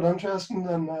 keep it interesting,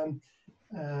 and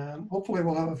hopefully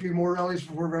we'll have a few more rallies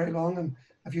before very long, and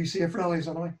a few safe rallies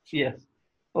anyway. Yes.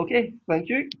 Okay, thank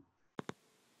you.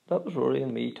 That was Rory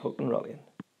and me talking rallying.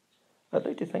 I'd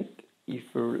like to thank you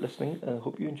for listening, and I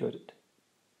hope you enjoyed it.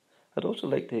 I'd also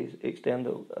like to extend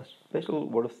a special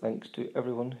word of thanks to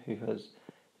everyone who has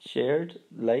shared,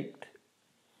 liked,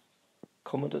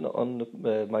 commented on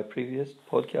my previous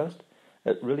podcast.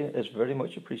 It really is very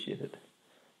much appreciated.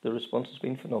 The response has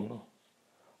been phenomenal.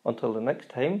 Until the next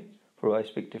time, where I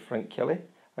speak to Frank Kelly,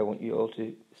 I want you all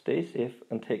to stay safe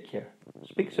and take care.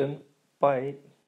 Speak soon. Bye.